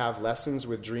you have lessons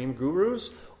with dream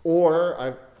gurus. Or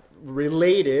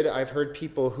I've heard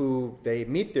people who they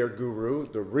meet their guru,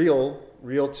 the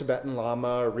real Tibetan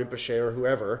Lama or Rinpoche or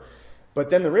whoever, but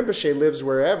then the Rinpoche lives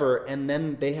wherever, and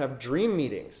then they have dream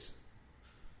meetings.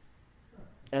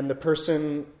 And the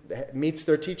person meets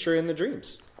their teacher in the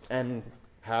dreams and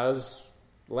has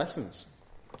lessons.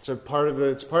 So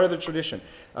it's part of the tradition.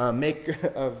 Make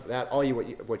of that all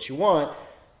what you want.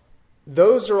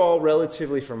 Those are all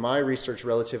relatively, from my research,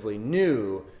 relatively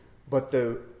new, but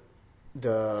the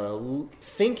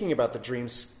thinking about the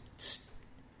dreamscape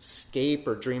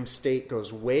or dream state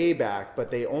goes way back, but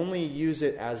they only use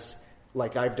it as,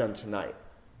 like I've done tonight,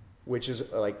 which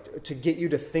is like to get you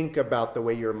to think about the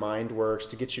way your mind works,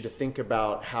 to get you to think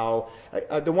about how...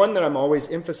 the one that I'm always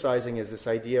emphasizing is this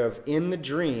idea of, in the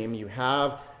dream, you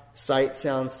have sight,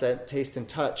 sound, scent, taste, and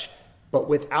touch, but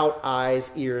without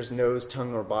eyes, ears, nose,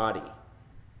 tongue, or body.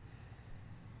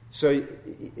 So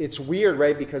it's weird,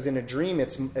 right? Because in a dream,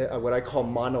 it's what I call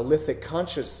monolithic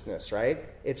consciousness, right?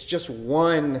 It's just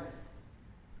one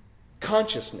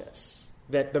consciousness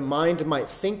that the mind might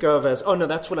think of as, oh, no,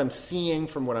 that's what I'm seeing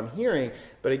from what I'm hearing.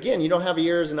 But again, you don't have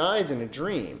ears and eyes in a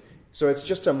dream. So it's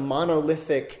just a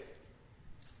monolithic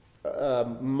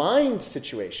mind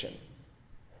situation.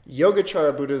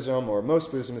 Yogacara Buddhism, or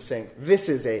most Buddhism, is saying this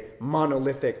is a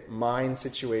monolithic mind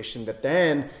situation that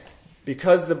then,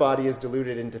 because the body is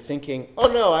deluded into thinking,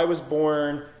 oh no, I was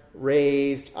born,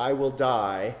 raised, I will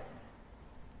die,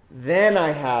 then I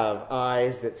have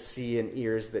eyes that see and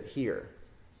ears that hear.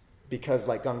 Because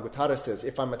like Gangatara says,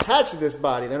 if I'm attached to this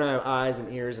body, then I have eyes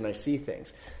and ears and I see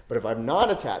things. But if I'm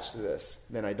not attached to this,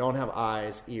 then I don't have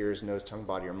eyes, ears, nose, tongue,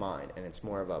 body, or mind. And it's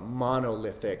more of a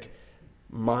monolithic,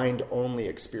 mind-only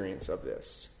experience of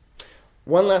this.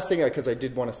 One last thing, because I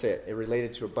did want to say it. It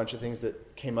related to a bunch of things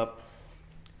that came up.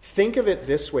 Think of it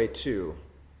this way, too.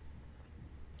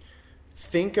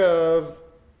 Think of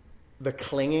the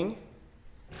clinging,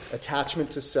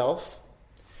 attachment to self.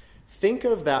 Think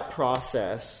of that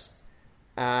process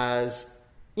as,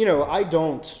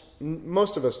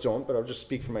 most of us don't, but I'll just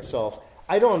speak for myself.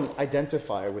 I don't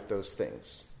identify with those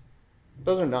things.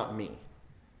 Those are not me,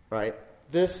 right?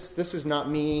 this is not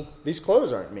me. These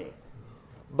clothes aren't me.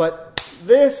 But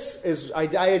this is, I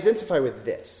identify with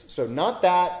this. So not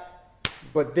that,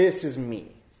 but this is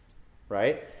me,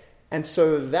 right? And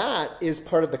so that is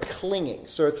part of the clinging.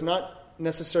 So it's not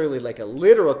necessarily like a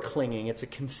literal clinging. It's a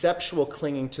conceptual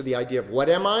clinging to the idea of what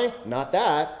am I? Not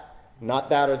that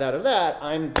or that or that.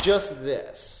 I'm just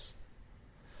this.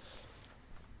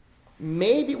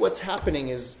 Maybe what's happening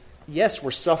is, yes,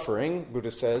 we're suffering,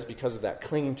 Buddha says, because of that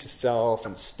clinging to self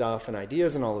and stuff and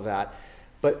ideas and all of that.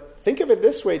 But think of it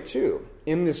this way, too,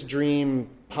 in this dream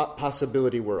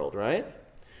possibility world, right?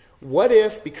 What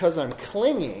if, because I'm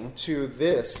clinging to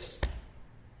this,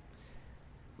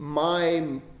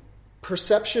 my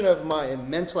perception of my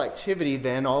mental activity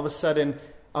then all of a sudden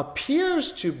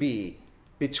appears to be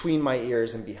between my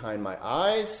ears and behind my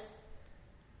eyes?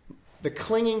 The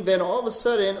clinging then all of a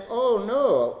sudden,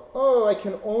 I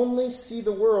can only see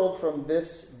the world from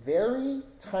this very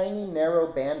tiny,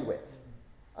 narrow bandwidth.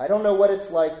 I don't know what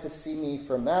it's like to see me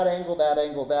from that angle, that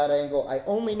angle, that angle. I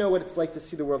only know what it's like to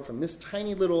see the world from this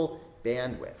tiny little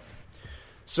bandwidth.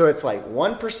 So it's like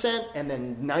 1% and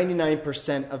then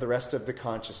 99% of the rest of the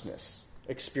consciousness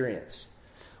experience.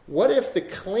 What if the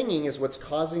clinging is what's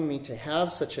causing me to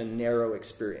have such a narrow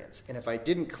experience? And if I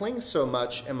didn't cling so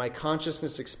much and my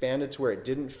consciousness expanded to where it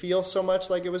didn't feel so much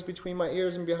like it was between my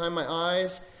ears and behind my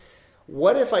eyes,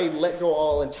 what if I let go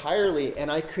all entirely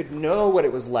and I could know what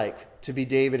it was like to be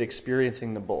David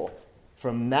experiencing the bull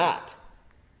from that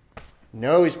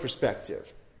Noe's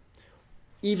perspective,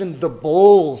 even the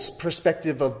bull's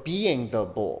perspective of being the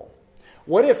bull?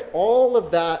 What if all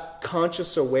of that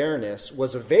conscious awareness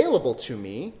was available to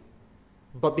me,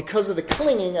 but because of the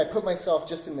clinging, I put myself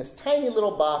just in this tiny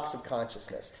little box of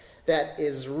consciousness that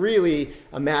is really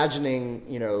imagining,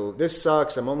 this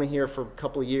sucks, I'm only here for a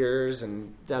couple of years,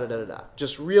 and da-da-da-da-da.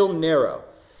 Just real narrow.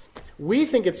 We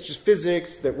think it's just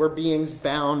physics, that we're beings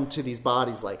bound to these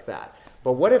bodies like that.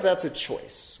 But what if that's a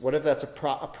choice? What if that's a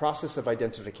process of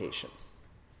identification?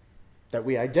 That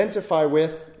we identify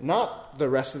with not the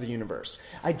rest of the universe.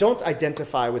 I don't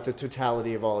identify with the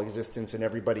totality of all existence and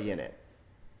everybody in it.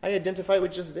 I identify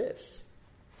with just this.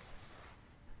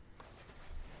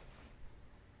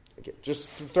 Again, just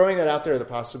throwing that out there, the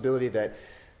possibility that,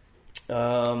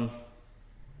 that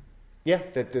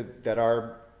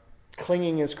our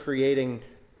clinging is creating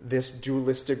this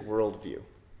dualistic worldview.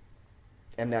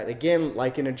 And that, again,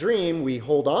 like in a dream, we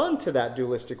hold on to that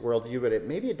dualistic worldview, but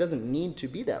maybe it doesn't need to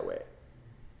be that way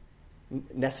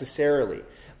necessarily.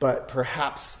 But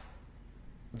perhaps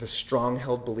the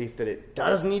strong-held belief that it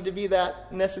does need to be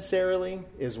that necessarily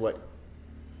is what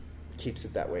keeps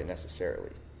it that way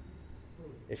necessarily.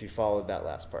 If you followed that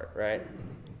last part, right?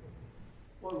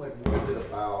 Well, what is it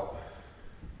about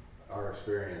our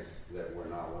experience that we're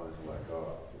not willing to let go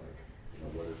of?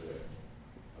 What is it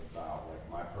about,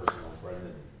 my personal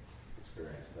Brendan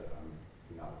experience that I'm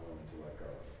not willing to let go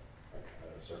of,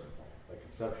 at a certain point?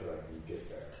 Conceptually, I can get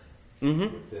there.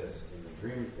 Mm-hmm. With this, and the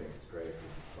dream thing is great.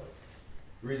 It's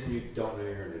the reason you don't know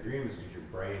you're in a dream is because your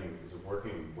brain isn't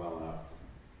working well enough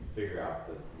to figure out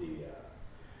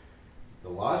the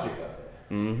logic of it.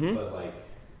 Mm-hmm. But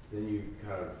then you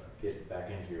kind of get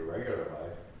back into your regular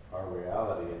life, our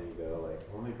reality, and you go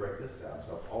let me break this down.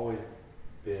 So I've always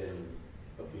been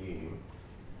a being.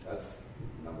 That's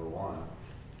number one.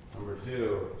 Number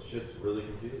two, shit's really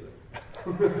confusing.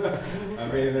 I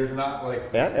mean, there's not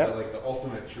the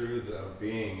ultimate truths of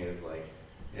being is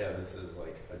this is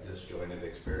a disjointed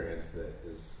experience that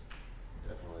is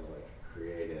definitely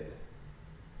created.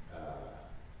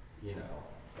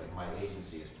 My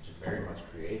agency is just very much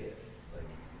created.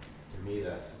 To me,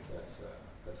 that's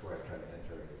where I try to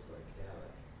enter it. It's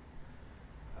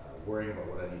worrying about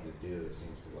what I need to do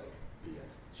seems to be a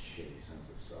shitty sense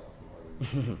of self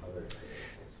more than other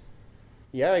experiences.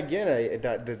 Yeah, again,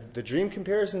 the dream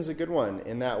comparison is a good one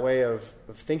in that way of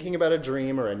thinking about a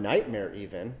dream or a nightmare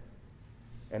even,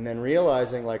 and then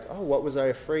realizing what was I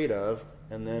afraid of?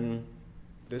 And then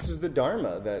this is the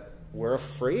Dharma, that we're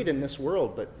afraid in this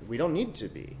world, but we don't need to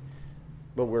be.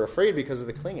 But we're afraid because of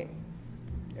the clinging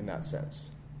in that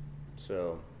sense.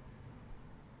 So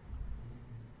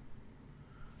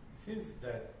it seems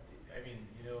that,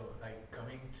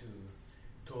 coming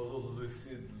to total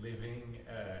lucid living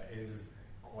is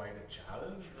quite a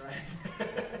challenge, right?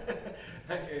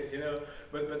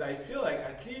 But I feel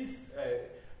at least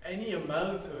any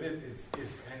amount of it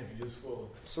is kind of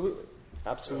useful.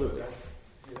 Absolutely. So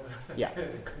that's yeah. kind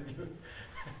of the good news.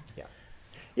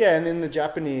 Yeah, and in the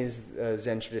Japanese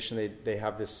Zen tradition, they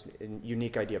have this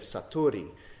unique idea of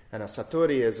satori. And a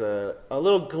satori is a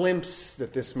little glimpse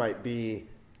that this might be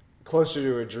closer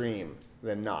to a dream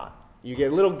than not. You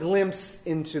get a little glimpse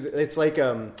into it's like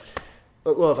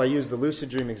well, if I use the lucid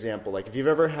dream example, like if you've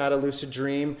ever had a lucid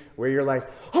dream where you're like,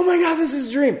 oh my God, this is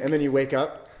a dream, and then you wake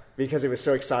up because it was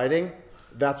so exciting,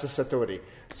 that's a satori.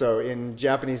 So in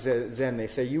Japanese Zen, they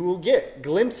say you will get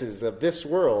glimpses of this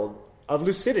world of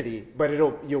lucidity, but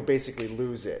you'll basically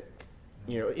lose it.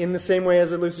 In the same way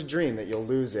as a lucid dream, that you'll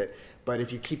lose it. But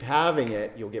if you keep having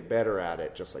it, you'll get better at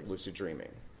it, just like lucid dreaming.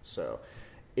 So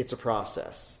it's a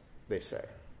process, they say.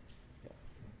 Yeah.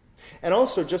 And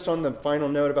also, just on the final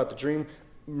note about the dream,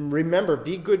 remember,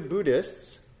 be good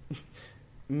Buddhists,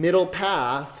 middle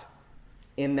path,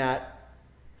 in that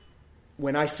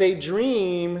when I say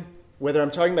dream, whether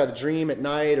I'm talking about the dream at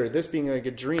night or this being like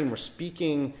a dream, we're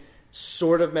speaking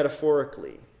sort of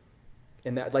metaphorically.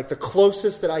 And that, like, the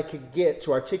closest that I could get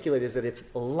to articulate is that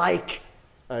it's like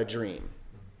a dream.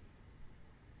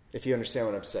 If you understand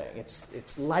what I'm saying.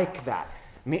 It's like that.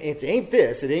 I mean, it ain't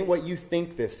this. It ain't what you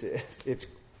think this is. It's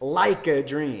like a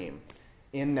dream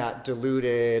in that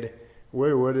diluted,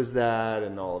 wait, what is that?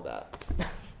 And all of that.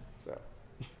 So,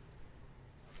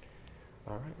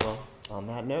 all right. Well, on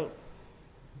that note,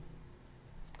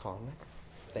 Colin,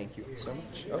 thank you so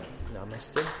much. Oh,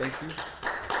 namaste. Thank you.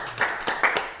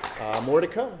 More to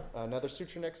come. Another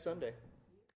sutra next Sunday.